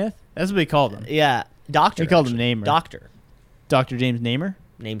Naismith. That's what we called him. Yeah. Doctor. They called him actually. Namer. Doctor. Dr. James Namer.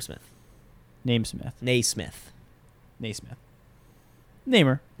 Namesmith. Namesmith. Naismith. Naismith.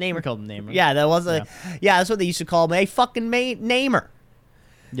 Namer. Namer. We called him Namer. Yeah, that was yeah, that's what they used to call him. Hey, fucking Namer.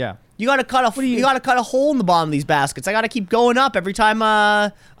 Yeah. You gotta cut a hole in the bottom of these baskets. I gotta keep going up every time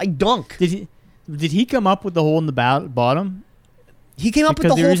I dunk. Did he come up with the hole in the bottom? He came up with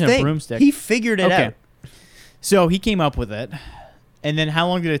Because the they're whole using a thing. broomstick. He figured it out. So he came up with it. And then how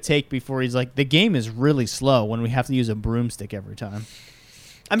long did it take before he's like, the game is really slow when we have to use a broomstick every time?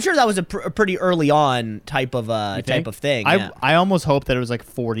 I'm sure that was a pretty early on type of thing. Yeah. I almost hope that it was like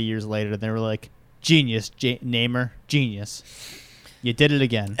 40 years later and they were like, genius, Namer, genius. You did it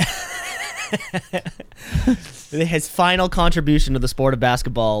again. His final contribution to the sport of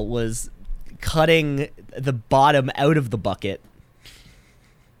basketball was cutting the bottom out of the bucket.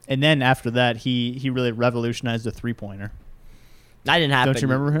 And then after that, he really revolutionized the three-pointer. That didn't happen. Don't you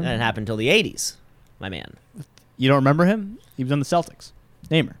remember him? That didn't happen until the 80s, my man. You don't remember him? He was on the Celtics.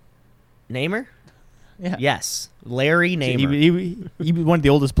 Namer. Namer? Yeah. Yes. Larry Namer. He was one of the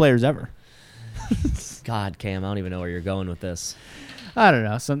oldest players ever. God, Cam, I don't even know where you're going with this. I don't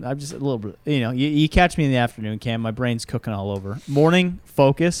know. I'm just a little bit, you catch me in the afternoon, Cam. My brain's cooking all over. Morning,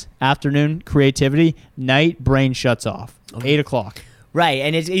 focus. Afternoon, creativity. Night, brain shuts off. Okay. 8 o'clock. Right,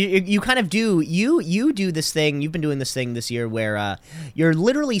 and you kind of do you do this thing. You've been doing this thing this year where you're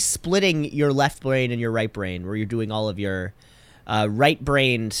literally splitting your left brain and your right brain, where you're doing all of your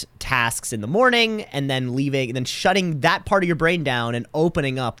right-brained tasks in the morning, and then shutting that part of your brain down and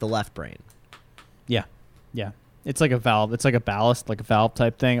opening up the left brain. Yeah. It's like a valve. It's like a ballast, like a valve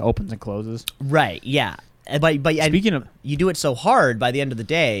type thing. Opens and closes. Right. Yeah. But Speaking of, you do it so hard. By the end of the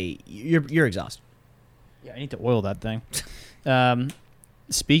day, you're exhausted. yeah, I need to oil that thing.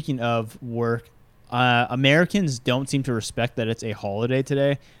 Speaking of work, Americans don't seem to respect that it's a holiday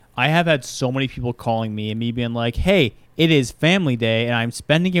today. I have had so many people calling me and me being like, hey, it is family day and I'm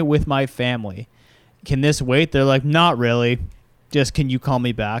spending it with my family. Can this wait? They're like, not really. Just can you call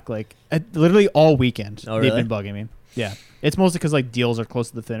me back? Like literally all weekend. Oh, really? They've been bugging me. Yeah. It's mostly because like deals are close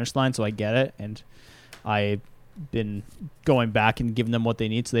to the finish line, so I get it. And I've been going back and giving them what they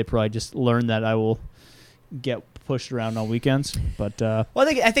need, so they probably just learned that I will get pushed around on weekends. But Well,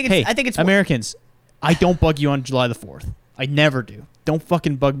 I think it's Americans, I don't bug you on July the 4th. I never do. Don't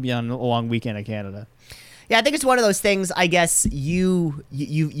fucking bug me on a long weekend in Canada. Yeah, I think it's one of those things. I guess you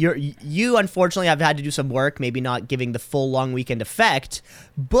unfortunately have had to do some work, maybe not giving the full long weekend effect,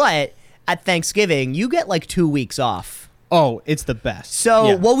 but at Thanksgiving you get like 2 weeks off. Oh, it's the best. So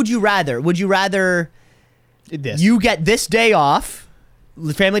Yeah. what would you rather? Would you rather This. you get this day off,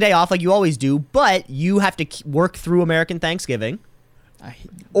 family day off like you always do, but you have to work through American Thanksgiving?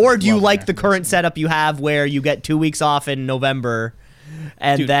 Or do you love like the American current Thanksgiving. setup you have where you get 2 weeks off in November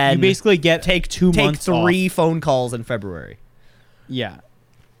and Dude, then you basically get take 2 months off. 3 phone calls in February? Yeah.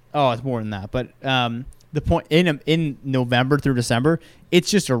 Oh, it's more than that. But the point in November through December, it's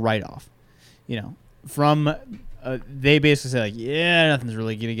just a write-off. From they basically say like, yeah, nothing's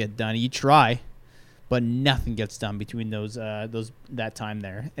really gonna get done. You try, but nothing gets done between that time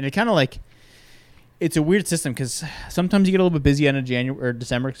there. And it kind of like, it's a weird system because sometimes you get a little bit busy end of January or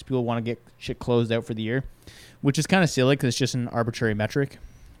December because people want to get shit closed out for the year, which is kind of silly because it's just an arbitrary metric.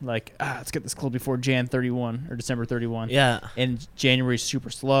 Like, let's get this closed before Jan 31 or December 31. Yeah. And January's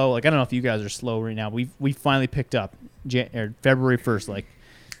super slow. Like, I don't know if you guys are slow right now. We finally picked up February 1st. Like,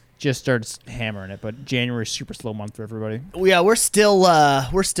 just started hammering it. But January's super slow month for everybody. Yeah, we're still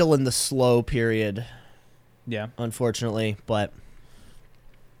in the slow period, Yeah. unfortunately. But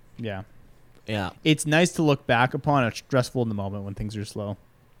Yeah. yeah, It's nice to look back upon. It's stressful in the moment when things are slow.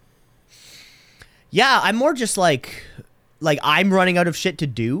 yeah. I'm more just like I'm running out of shit to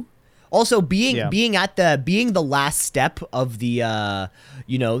do. Also, being the last step of the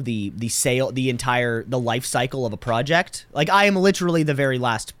the life cycle of a project. Like, I am literally the very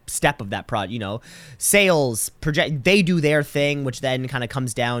last step of that project. Sales project, they do their thing, which then kind of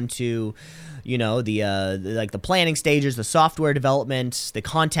comes down to the planning stages, the software development, the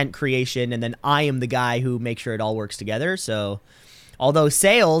content creation, and then I am the guy who makes sure it all works together. So although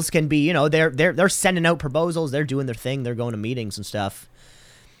sales can be, they're sending out proposals, they're doing their thing, they're going to meetings and stuff.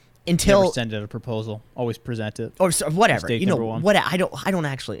 Until Never send out a proposal. Always present it. or whatever, Mistake number one. what I don't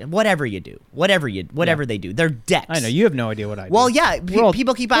actually, whatever you do, whatever they do, they're decks. I know. You have no idea what I do. Well, yeah, We're all-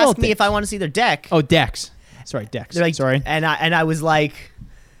 people keep we're all asking me if dicks. I want to see their deck. Oh, Dex. Sorry, Dex. They're like, Sorry. and I was like,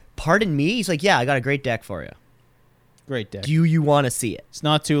 pardon me? He's like, yeah, I got a great deck for you. Great dick. Do you want to see it? It's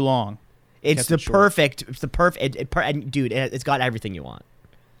not too long. It's Kept the it short. perfect. It's the perfect. And dude, it's got everything you want.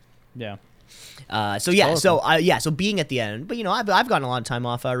 Yeah. So being at the end, but I've gotten a lot of time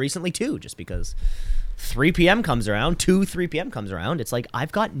off recently too, just because 3 p.m. comes around, 3 p.m. comes around. It's like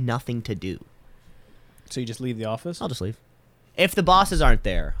I've got nothing to do. So you just leave the office? I'll just leave. If the bosses aren't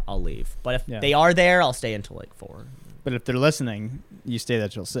there, I'll leave. But if they are there, I'll stay until like 4. But if they're listening, you stay there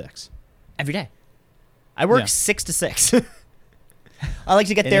till 6. Every day. I work Yeah. 6 to 6. I like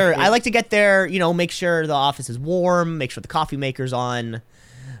to get there. I like to get there. Make sure the office is warm. Make sure the coffee maker's on.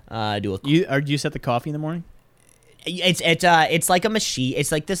 Do you set the coffee in the morning? It's like a machine.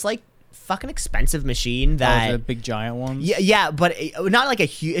 It's like this fucking expensive machine that the big giant ones. Yeah, but not like a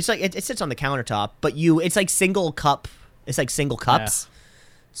huge. It's like it sits on the countertop, but it's like single cup. It's like single cups. Yeah.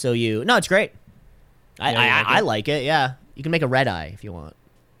 So it's great. I it? like it. Yeah, you can make a red eye if you want.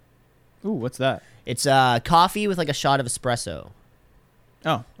 Ooh, what's that? It's coffee with like a shot of espresso.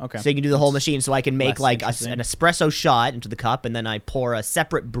 Oh, okay. So you can do the whole machine. So I can make less like an interesting. espresso shot into the cup, and then I pour a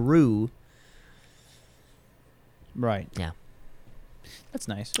separate brew. Right. Yeah, That's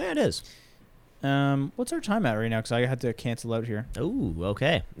nice. yeah, it is. What's our time at right now? Because I had to cancel out here. Ooh,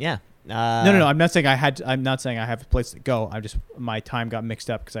 okay, yeah. No. I'm not saying I'm not saying I have a place to go. My time got mixed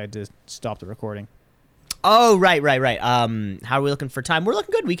up because I had to stop the recording. Oh, right. How are we looking for time? We're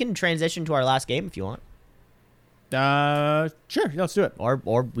looking good. We can transition to our last game if you want, Sure. Let's do it.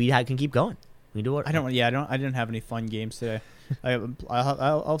 or we can keep going. We do it. I didn't have any fun games today.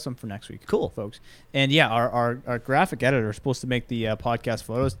 I'll have some for next week. Cool, folks. And yeah, our graphic editor is supposed to make the podcast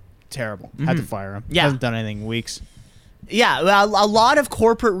photos. Terrible. Had to fire him. Yeah. Hasn't done anything in weeks. Yeah, well, a lot of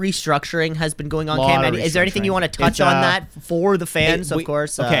corporate restructuring has been going on. Cam, is there anything you want to touch on that for the fans? Of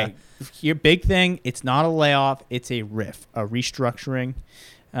course. Okay. Your big thing. It's not a layoff. It's a restructuring.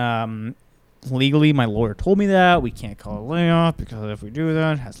 Legally, my lawyer told me that we can't call it a layoff because if we do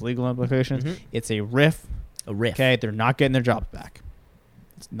that, it has legal implications. It's a riff. A riff. Okay, they're not getting their jobs back.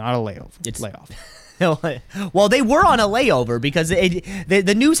 It's not a layoff. It's layoff. Well, they were on a layover because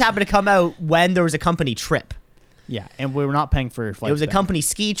the news happened to come out when there was a company trip. Yeah, and we were not paying for your flight. It was a back. company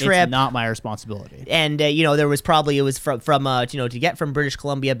ski trip. It's not my responsibility. And there was from to get from British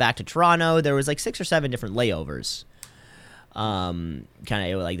Columbia back to Toronto, there was like 6 or 7 different layovers. Kind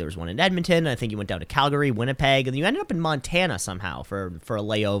of like there was one in Edmonton. I think you went down to Calgary, Winnipeg, and you ended up in Montana somehow for a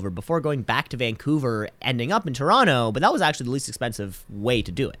layover before going back to Vancouver, ending up in Toronto. But that was actually the least expensive way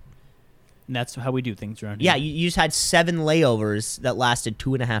to do it. And that's how we do things around here. Yeah, you just had 7 layovers that lasted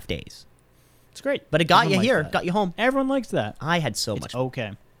 2.5 days. It's great. But it got Everyone you here, likes that. got you home. Everyone likes that. I had so much fun.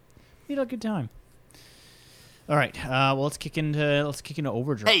 Okay. You had a good time. All right. Well, let's kick into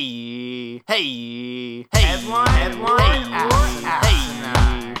Overdrive. Hey, headline or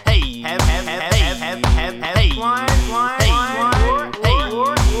asinine.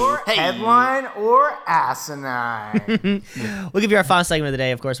 Headline or asinine. We'll give you our final segment of the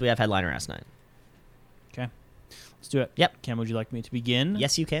day. Of course, we have headline or asinine. Okay. Let's do it. Yep. Cam, would you like me to begin?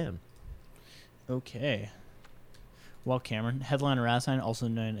 Yes, you can. Okay. Well, Cameron, headline or asinine, also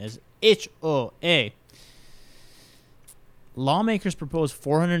known as HOA. Lawmakers propose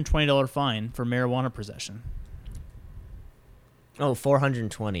 $420 fine for marijuana possession. Oh,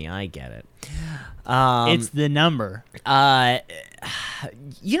 420. I get it. It's the number.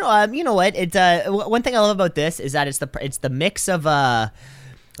 You know what? It's one thing I love about this is that it's the mix of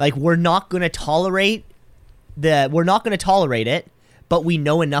like we're not going to tolerate it, but we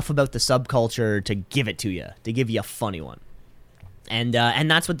know enough about the subculture to give it to you, to give you a funny one. And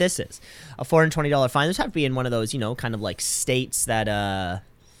that's what this is. A $420 fine. This have to be in one of those, kind of like states that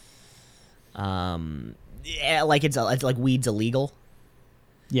like it's like weed's illegal.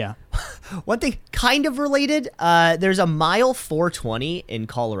 Yeah. One thing kind of related, there's a mile 420 in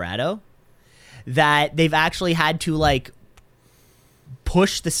Colorado that they've actually had to like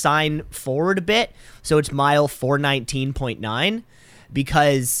push the sign forward a bit, so it's mile 419.9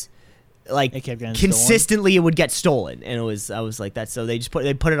 because like It kept getting consistently it would get stolen, and I was like that, so they put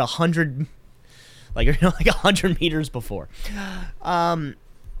it 100 like 100 meters before. Gosh,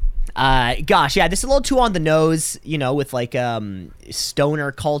 yeah, this is a little too on the nose, with like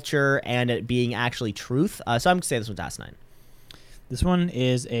stoner culture and it being actually truth. So I'm gonna say this one's asinine. This one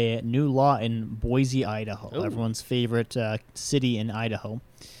is a new law in Boise, Idaho, Ooh. everyone's favorite city in Idaho.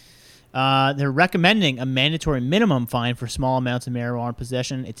 They're recommending a mandatory minimum fine for small amounts of marijuana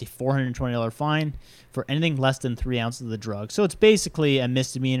possession. It's a $420 fine for anything less than 3 ounces of the drug. So it's basically a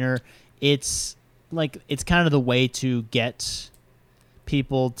misdemeanor. It's kind of the way to get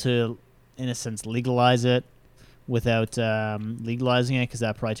people to, in a sense, legalize it without legalizing it, because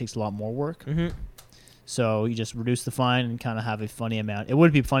that probably takes a lot more work. Mm-hmm. So you just reduce the fine and kind of have a funny amount. It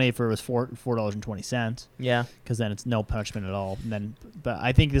would be funny if it was $4.20. Yeah. Because then it's no punishment at all. And then, but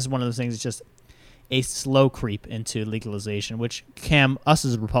I think this is one of those things. It's just a slow creep into legalization, which Cam, us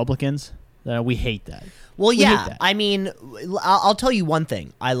as Republicans, we hate that. Well, We hate yeah. that. I mean, I'll tell you one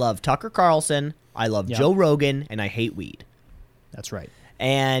thing. I love Tucker Carlson. I love Yeah. Joe Rogan, and I hate weed. That's right.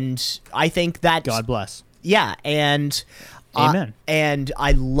 And I think that God bless. yeah, and Amen. And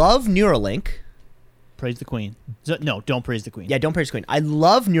I love Neuralink. Praise the Queen. No, don't praise the Queen. Yeah, don't praise the Queen. I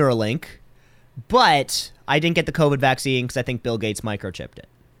love Neuralink, but I didn't get the COVID vaccine because I think Bill Gates microchipped it.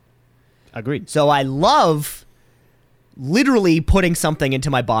 Agreed. So I love literally putting something into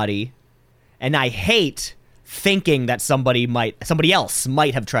my body, and I hate thinking that somebody else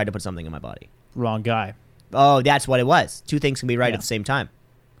might have tried to put something in my body. Wrong guy. Oh, that's what it was. Two things can be right Yeah. at the same time.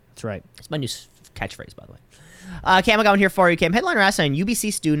 That's right. It's my new catchphrase, by the way. Cam, I got one here for you, Cam. Headliner asks, an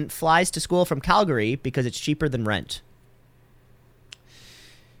UBC student flies to school from Calgary because it's cheaper than rent.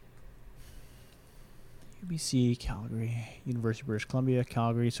 UBC, Calgary, University of British Columbia,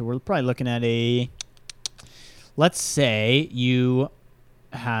 Calgary. So we're probably looking at let's say you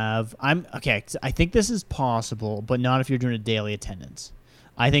have, I think this is possible, but not if you're doing a daily attendance.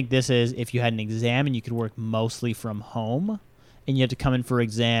 I think this is if you had an exam and you could work mostly from home and you had to come in for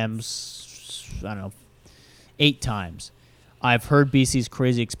exams, I don't know, 8 times. I've heard BC's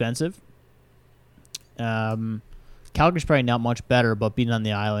crazy expensive. Calgary's probably not much better, but being on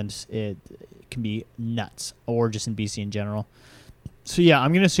the island, it can be nuts, or just in BC in general. So yeah,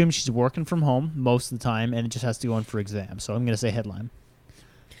 I'm going to assume she's working from home most of the time and it just has to go in for exams. So I'm going to say headline.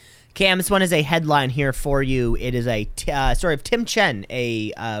 Cam, this one is a headline here for you. It is a story of Tim Chen,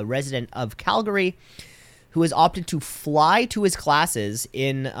 a resident of Calgary, who has opted to fly to his classes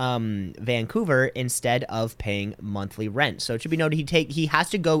in Vancouver instead of paying monthly rent. So it should be noted he has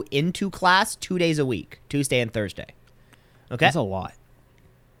to go into class 2 days a week, Tuesday and Thursday. Okay, That's a lot.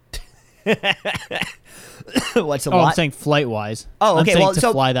 What's a Oh, lot? I'm saying flight-wise. Oh, okay, I'm saying well, to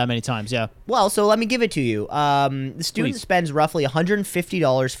so- fly that many times, yeah. Well, so let me give it to you. The student Please. spends roughly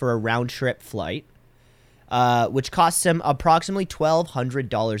 $150 for a round-trip flight, which costs him approximately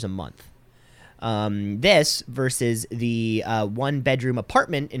 $1,200 a month. This versus the one-bedroom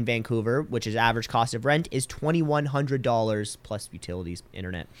apartment in Vancouver, which is average cost of rent, is $2,100 plus utilities,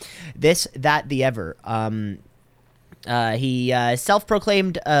 internet. This, that, the ever. He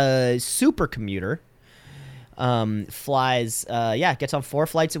self-proclaimed super commuter. Flies, gets on 4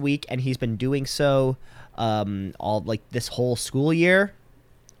 flights a week, and he's been doing so all like this whole school year.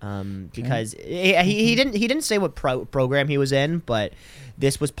 Because he didn't say what program he was in, but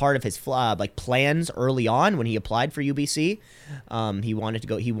this was part of his plans early on when he applied for UBC. He wanted to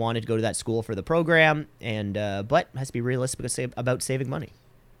go to that school for the program, and but has to be realistic about saving money.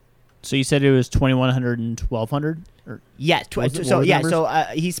 So you said it was $2,100 and $1,200? Or Yeah, what was the numbers?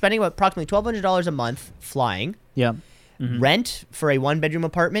 he's spending approximately $1,200 a month flying. Yeah. Mhm. Rent for a one-bedroom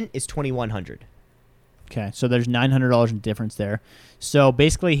apartment is $2,100. Okay, so there's $900 in difference there. So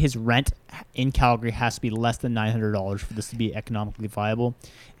basically his rent in Calgary has to be less than $900 for this to be economically viable.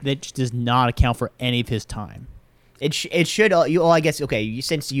 That just does not account for any of his time. It should. I guess okay.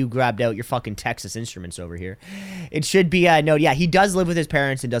 Since you grabbed out your fucking Texas Instruments over here, it should be no. Yeah, he does live with his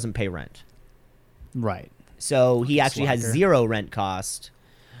parents and doesn't pay rent, Right. so he actually has Slacker. 0 rent cost.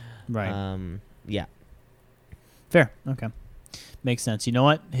 Right. Yeah. Fair. Okay. Makes sense. You know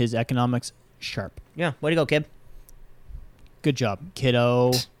what? His economics, sharp. Yeah. Way to go, kid. Good job,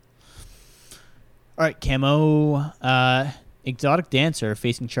 kiddo. All right, Camo. Exotic dancer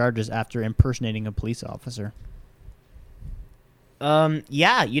facing charges after impersonating a police officer.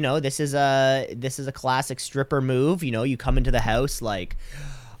 Yeah. This is a classic stripper move. You come into the house like,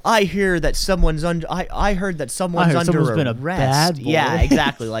 I hear that someone's under. I heard that someone's under someone's arrest. been a bad boy. Yeah,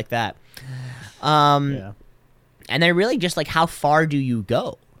 exactly like that. Yeah. And they're really just like, how far do you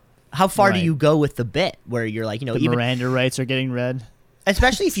go? How far do Right. you go with the bit where you're like, The even Miranda rights are getting read.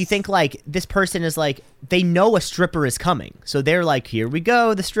 especially if you think like this person is like, they know a stripper is coming, so they're like, here we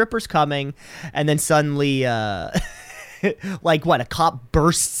go, the stripper's coming, and then suddenly like what, a cop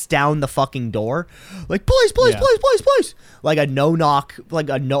bursts down the fucking door like, police, Yeah. like a no knock, like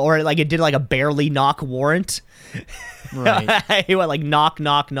a no, or like it did like a barely knock warrant. Right. He went like knock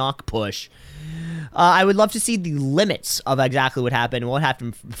push. I would love to see the limits of exactly what happened and what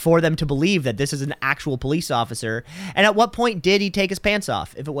happened for them to believe that this is an actual police officer. And at what point did he take his pants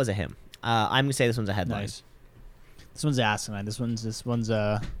off, if it was a him? I'm going to say this one's a headline. Nice. This one's asinine. This one's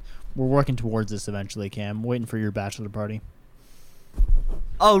we're working towards this eventually, Cam. Waiting for your bachelor party.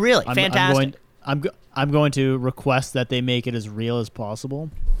 Oh, really? I'm Fantastic. going to request that they make it as real as possible.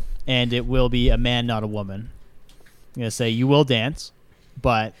 and it will be a man, not a woman. I'm gonna say you will dance,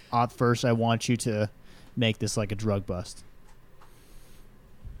 but at first I want you to make this like a drug bust.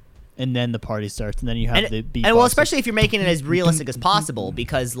 And then the party starts, and then you have the beat. And well, especially if you're making it as realistic as possible,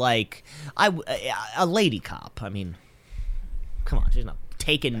 because like a lady cop. I mean, come on, she's not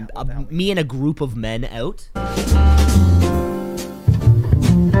taking me and a group of men out.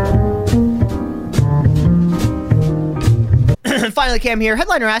 Finally, Cam here.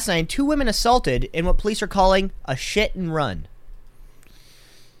 Headliner asinine: 2 women assaulted in what police are calling a shit and run.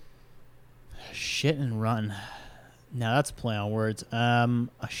 Shit and run. Now that's a play on words. A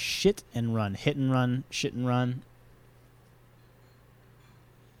shit and run. Hit and run. Shit and run.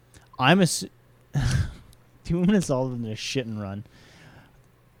 I'm 2 women assaulted in a shit and run.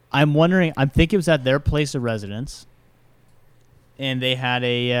 I'm wondering. I think it was at their place of residence, and they had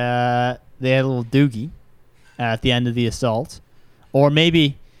a little doogie at the end of the assault, or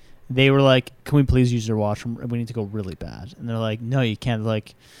maybe they were like, "Can we please use your washroom? We need to go really bad." And they're like, "No, you can't."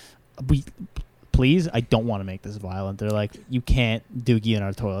 Like, please, I don't want to make this violent. They're like, you can't doogie in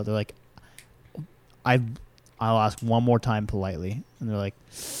our toilet. They're like, I'll ask one more time politely. And they're like,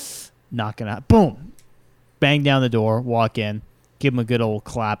 not gonna. Boom, bang down the door, walk in, give them a good old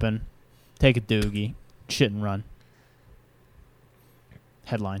clapping, take a doogie, shit and run.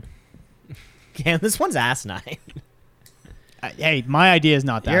 Headline. Yeah, this one's asinine. Hey, my idea is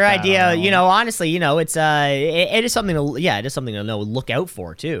not that. Your bad, idea, honestly, it's it is something to it is something to look out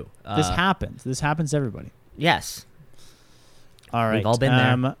for too. This happens. This happens to everybody. Yes. All right. We've all been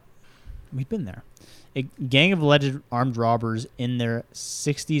there. We've been there. A gang of alleged armed robbers in their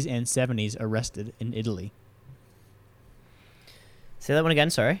 60s and 70s arrested in Italy. Say that one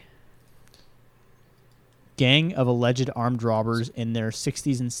again. Sorry. Gang of alleged armed robbers in their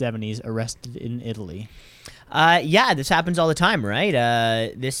 60s and 70s arrested in Italy. Yeah, this happens all the time, right?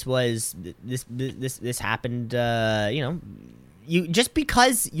 This happened. You just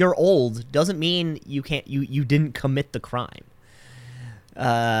because you're old doesn't mean you can't. You didn't commit the crime.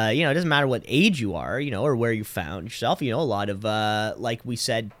 It doesn't matter what age you are, or where you found yourself. A lot of like we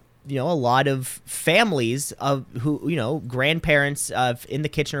said, a lot of families of who grandparents in the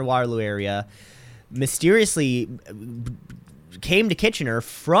Kitchener Waterloo area mysteriously came to Kitchener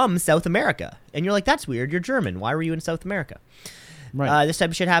from South America. And you're like, that's weird. You're German. Why were you in South America? Right. This type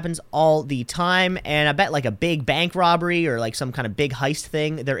of shit happens all the time. And I bet like a big bank robbery or like some kind of big heist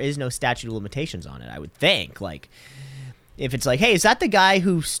thing, there is no statute of limitations on it, I would think. Like, if it's like, hey, is that the guy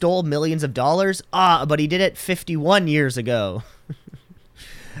who stole millions of dollars? But he did it 51 years ago.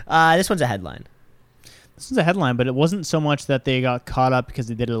 This one's a headline. This is a headline, but it wasn't so much that they got caught up because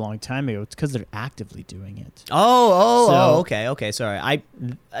they did it a long time ago. It's because they're actively doing it. Okay. Sorry.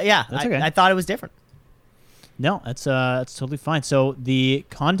 That's okay. I thought it was different. No, that's totally fine. So the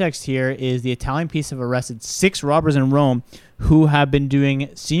context here is the Italian police have arrested 6 robbers in Rome who have been doing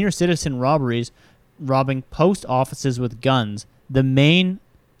senior citizen robberies, robbing post offices with guns. The main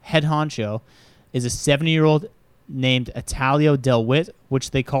head honcho is a 70-year-old named Italio Del Witt,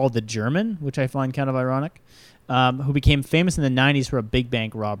 which they call the German, which I find kind of ironic, who became famous in the 90s for a big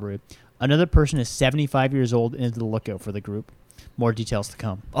bank robbery. Another person is 75 years old and is the lookout for the group. More details to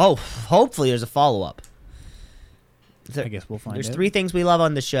come. Oh, hopefully there's a follow-up. I guess we'll find There's out. 3 things we love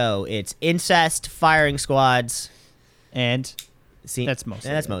on the show. It's incest, firing squads, and that's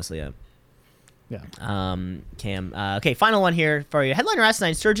mostly it. Yeah. Cam. Okay, final one here for you. Headliner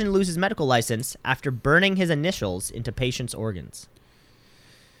asinine: surgeon loses medical license after burning his initials into patient's organs.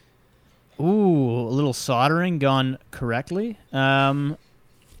 Ooh, a little soldering gone correctly.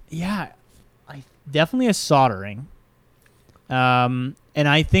 Yeah, definitely a soldering. And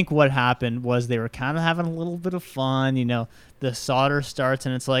I think what happened was they were kind of having a little bit of fun. The solder starts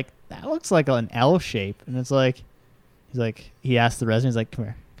and it's like, that looks like an L shape. And it's like, he asked the resident, he's like, come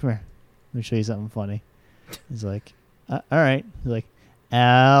here. Let me show you something funny. He's like, all right. He's like,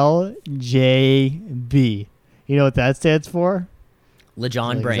 LJB. You know what that stands for?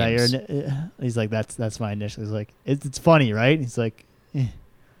 LeJohn Brames. He's like, that's my initial. He's like, it's funny, right? He's like,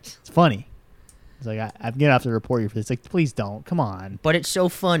 it's funny. He's like, I'm going to have to report you for this. Like, please don't. Come on. But it's so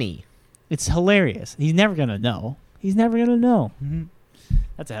funny. It's hilarious. He's never going to know. Mm-hmm.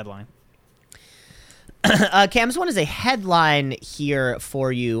 That's a headline. Cam, this one is a headline here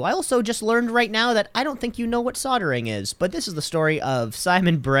for you. I also just learned right now that I don't think you know what soldering is, but this is the story of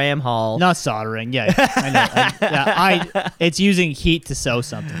Simon Bramhall. Not soldering, yeah. I know. It's using heat to sew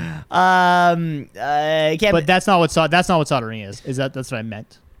something. Cam, but that's not what soldering is. That's what I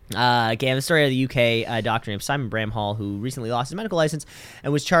meant. Again, the story of the UK doctor named Simon Bramhall, who recently lost his medical license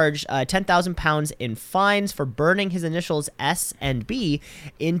and was charged £10,000 in fines for burning his initials S and B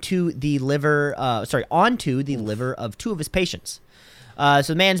onto the liver of 2 of his patients. So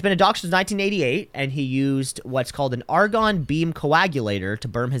the man's been a doctor since 1988, and he used what's called an argon beam coagulator to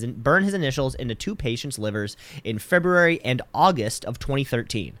burn his initials into 2 patients' livers in February and August of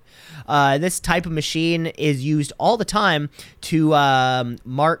 2013. This type of machine is used all the time to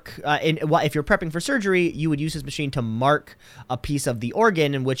mark. If you're prepping for surgery, you would use this machine to mark a piece of the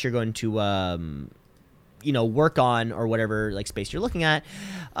organ in which you're going to work on, or whatever space you're looking at.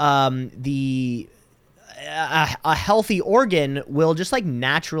 A healthy organ will just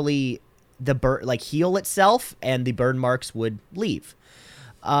naturally heal itself, and the burn marks would leave.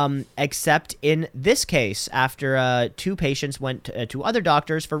 Except in this case, after 2 patients went to other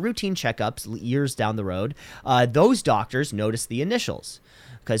doctors for routine checkups years down the road, those doctors noticed the initials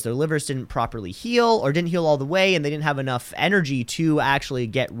because their livers didn't properly heal, or didn't heal all the way, and they didn't have enough energy to actually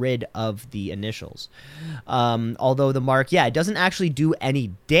get rid of the initials. Although the mark, it doesn't actually do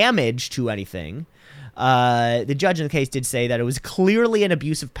any damage to anything. The judge in the case did say that it was clearly an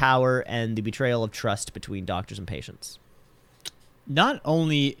abuse of power and the betrayal of trust between doctors and patients. Not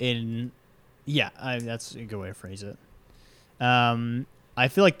only in, that's a good way to phrase it. I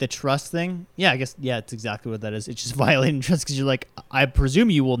feel like the trust thing, I guess, it's exactly what that is. It's just violating trust because you're like, I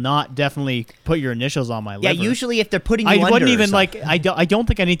presume you will not definitely put your initials on my liver. Yeah, usually if they're putting you I under wouldn't even I don't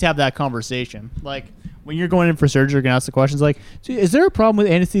think I need to have that conversation. When you're going in for surgery, you're going to ask the questions is there a problem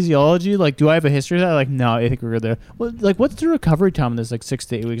with anesthesiology? Do I have a history of that? No, I think we're good there. Well, what's the recovery time in this? 6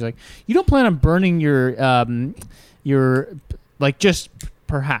 to 8 weeks? You don't plan on burning your just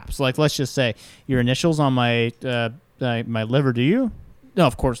perhaps, let's just say your initials on my my liver, do you? No,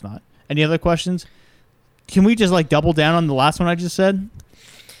 of course not. Any other questions? Can we just double down on the last one I just said?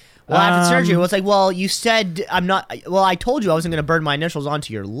 Well, after surgery, it was you said I'm not. Well, I told you I wasn't going to burn my initials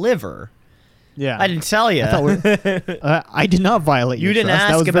onto your liver. Yeah, I didn't tell you. I did not violate your trust. You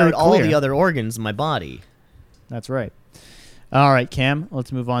didn't ask about all the other organs in my body. That's right. All right, Cam,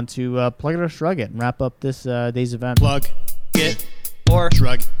 let's move on to Plug It or Shrug It and wrap up this day's event. Plug it or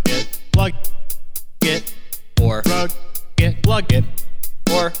shrug it. Plug it or shrug it. Plug it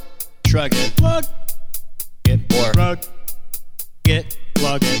or shrug it. Plug it or shrug it.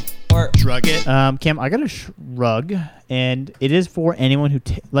 Plug it or shrug it. Cam, I got a shrug, and it is for anyone who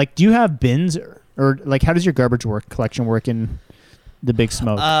do you have bins or how does your garbage collection work in the Big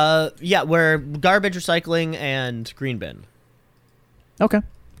Smoke? We're garbage, recycling, and green bin. Okay,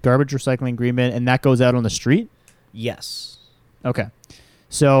 garbage, recycling, green bin, and that goes out on the street? Yes. Okay,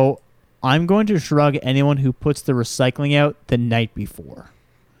 so I'm going to shrug anyone who puts the recycling out the night before.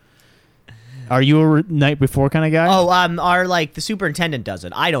 Are you a night before kind of guy? Oh, the superintendent does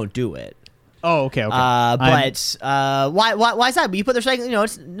it. I don't do it. Oh, okay. Why is that? You put the recycling.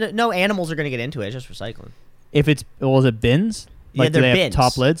 It's no animals are going to get into it. It's just recycling. If it's is it bins? They're do they bins. Have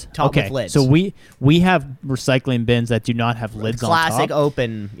top lids. Top with lids. So we have recycling bins that do not have lids on top. Classic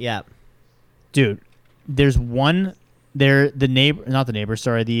open. Yeah. Dude, there's one. The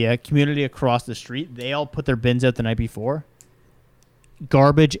community across the street. They all put their bins out the night before.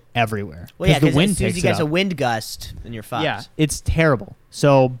 Garbage everywhere. Well, yeah, because the wind as soon as takes you it get a up. wind gust, then you're fucked. Yeah, it's terrible.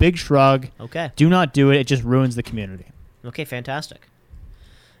 So big shrug. Okay. Do not do it. It just ruins the community. Okay, fantastic.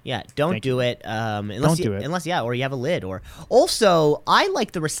 Yeah, don't do it. Unless Don't you, do it. Unless, or you have a lid. Or also, I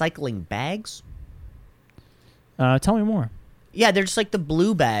like the recycling bags. Tell me more. Yeah, they're just the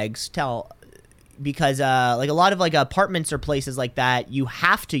blue bags. Because a lot of apartments or places like that, you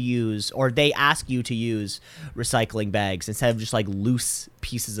have to use, or they ask you to use recycling bags instead of just loose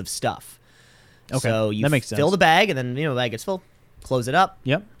pieces of stuff. Okay, so you that makes sense. Fill the bag, and then the bag gets full. Close it up.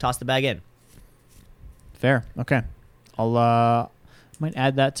 Yep. Toss the bag in. Fair. Okay. I'll might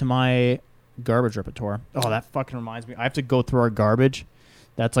add that to my garbage repertoire. Oh, that fucking reminds me. I have to go through our garbage.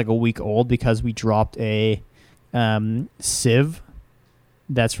 That's a week old because we dropped a sieve.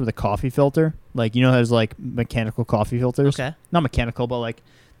 That's for the coffee filter. There's mechanical coffee filters. Okay. Not mechanical, but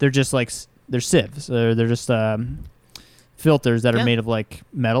they're just they're sieves. They're just filters that are made of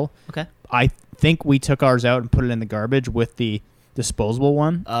metal. Okay. I think we took ours out and put it in the garbage with the disposable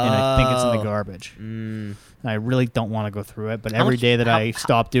one, and I think it's in the garbage. I really don't want to go through it, but every day that I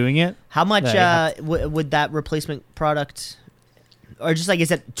stop doing it. How much would that replacement product, or just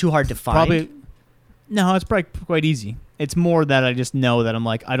is it too hard to find? Probably. No, it's probably quite easy. It's more that I just know that I'm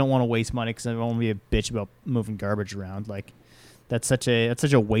I don't want to waste money because I don't want to be a bitch about moving garbage around. That's such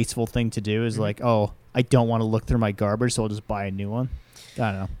a wasteful thing to do. Is I don't want to look through my garbage, so I'll just buy a new one.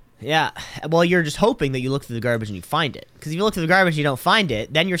 I don't know. Yeah. Well, you're just hoping that you look through the garbage and you find it. Because if you look through the garbage and you don't find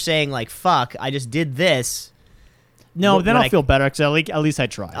it, then you're saying, like, fuck, I just did this. No, then I'll feel better because at least I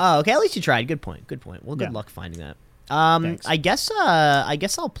tried. Oh, okay. At least you tried. Good point. Good point. Well, good luck finding that. Thanks. I guess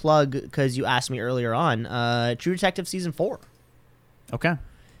I'll plug, because you asked me earlier on, True Detective Season 4. Okay.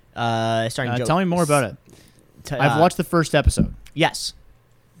 Starring Joe. Tell me more about it. I've watched the first episode. Yes.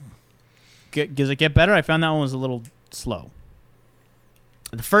 Does it get better? I found that one was a little slow.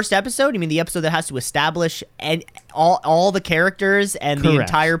 The first episode? You mean the episode that has to establish all the characters and the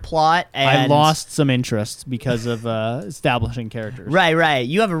entire plot? And I lost some interest because of establishing characters. Right.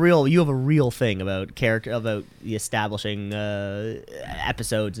 You have a real thing about the establishing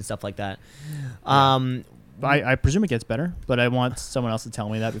episodes and stuff like that. I presume it gets better, but I want someone else to tell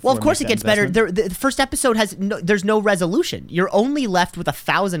me that before. Well, of course it gets better. The first episode there's no resolution. You're only left with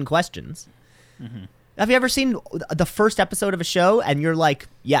 1,000 questions. Mm-hmm. Have you ever seen the first episode of a show and you're like,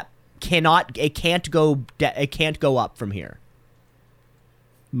 "Yep, it can't go up from here."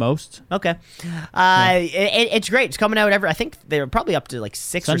 Most. Okay. It's great. It's coming out I think they're probably up to like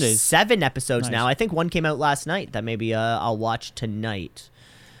 6 Sundays. or 7 episodes Nice. now. I think one came out last night that maybe I'll watch tonight.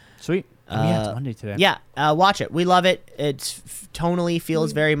 Sweet. Yeah, it's Monday today. Yeah, watch it. We love it. It's tonally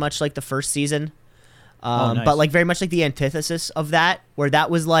feels very much like the first season, Nice. but like very much like the antithesis of that, where that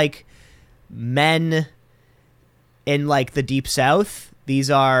was like men in like the deep south. These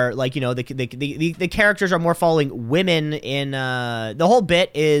are like, you know, the characters are more following women in the whole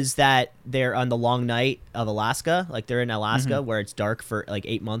bit is that they're on the long night of Alaska, like they're in Alaska where it's dark for like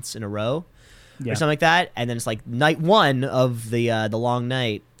 8 months in a row or something like that, and then it's like night 1 of the long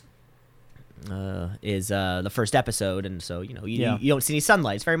night is the first episode, and so you know you don't see any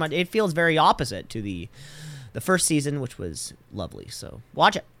sunlight. It's very much, it feels very opposite to the first season, which was lovely. So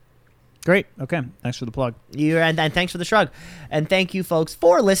watch it. Great. Okay. Thanks for the plug. And thanks for the shrug. And thank you, folks,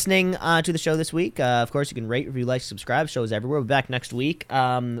 for listening to the show this week. Of course, you can rate, review, like, subscribe. Shows everywhere. We'll be back next week.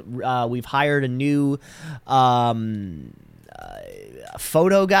 We've hired a new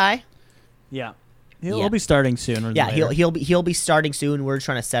photo guy. Yeah. He'll be starting soon. Yeah, he'll be starting soon. We're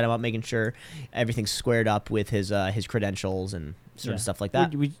trying to set him up, making sure everything's squared up with his credentials and sort of stuff like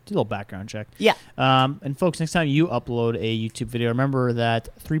that. We did a little background check. Yeah. And folks, next time you upload a YouTube video, remember that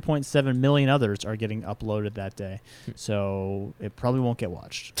 3.7 million others are getting uploaded that day. So it probably won't get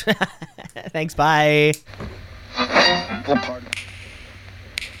watched. Thanks. Bye.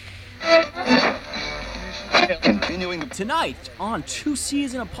 Continuing Tonight on Two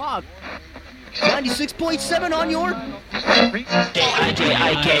C's in a Pod. 96.7 on your...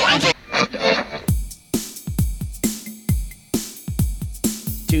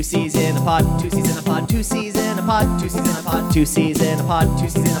 Two C's in a pod, 2 C's in a pod, 2 C's in a pod, 2 C's in a pod, 2 C's in a pod, 2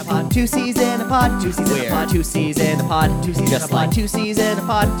 C's in a pod, 2 C's in a pod, 2 C's in a pod, 2 C's in a pod, 2 C's just like 2 C's in a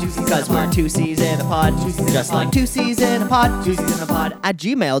pod, 2 C's because we're 2 C's in a pod, just like 2 C's in a pod, 2 C's in a pod at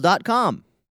gmail.com.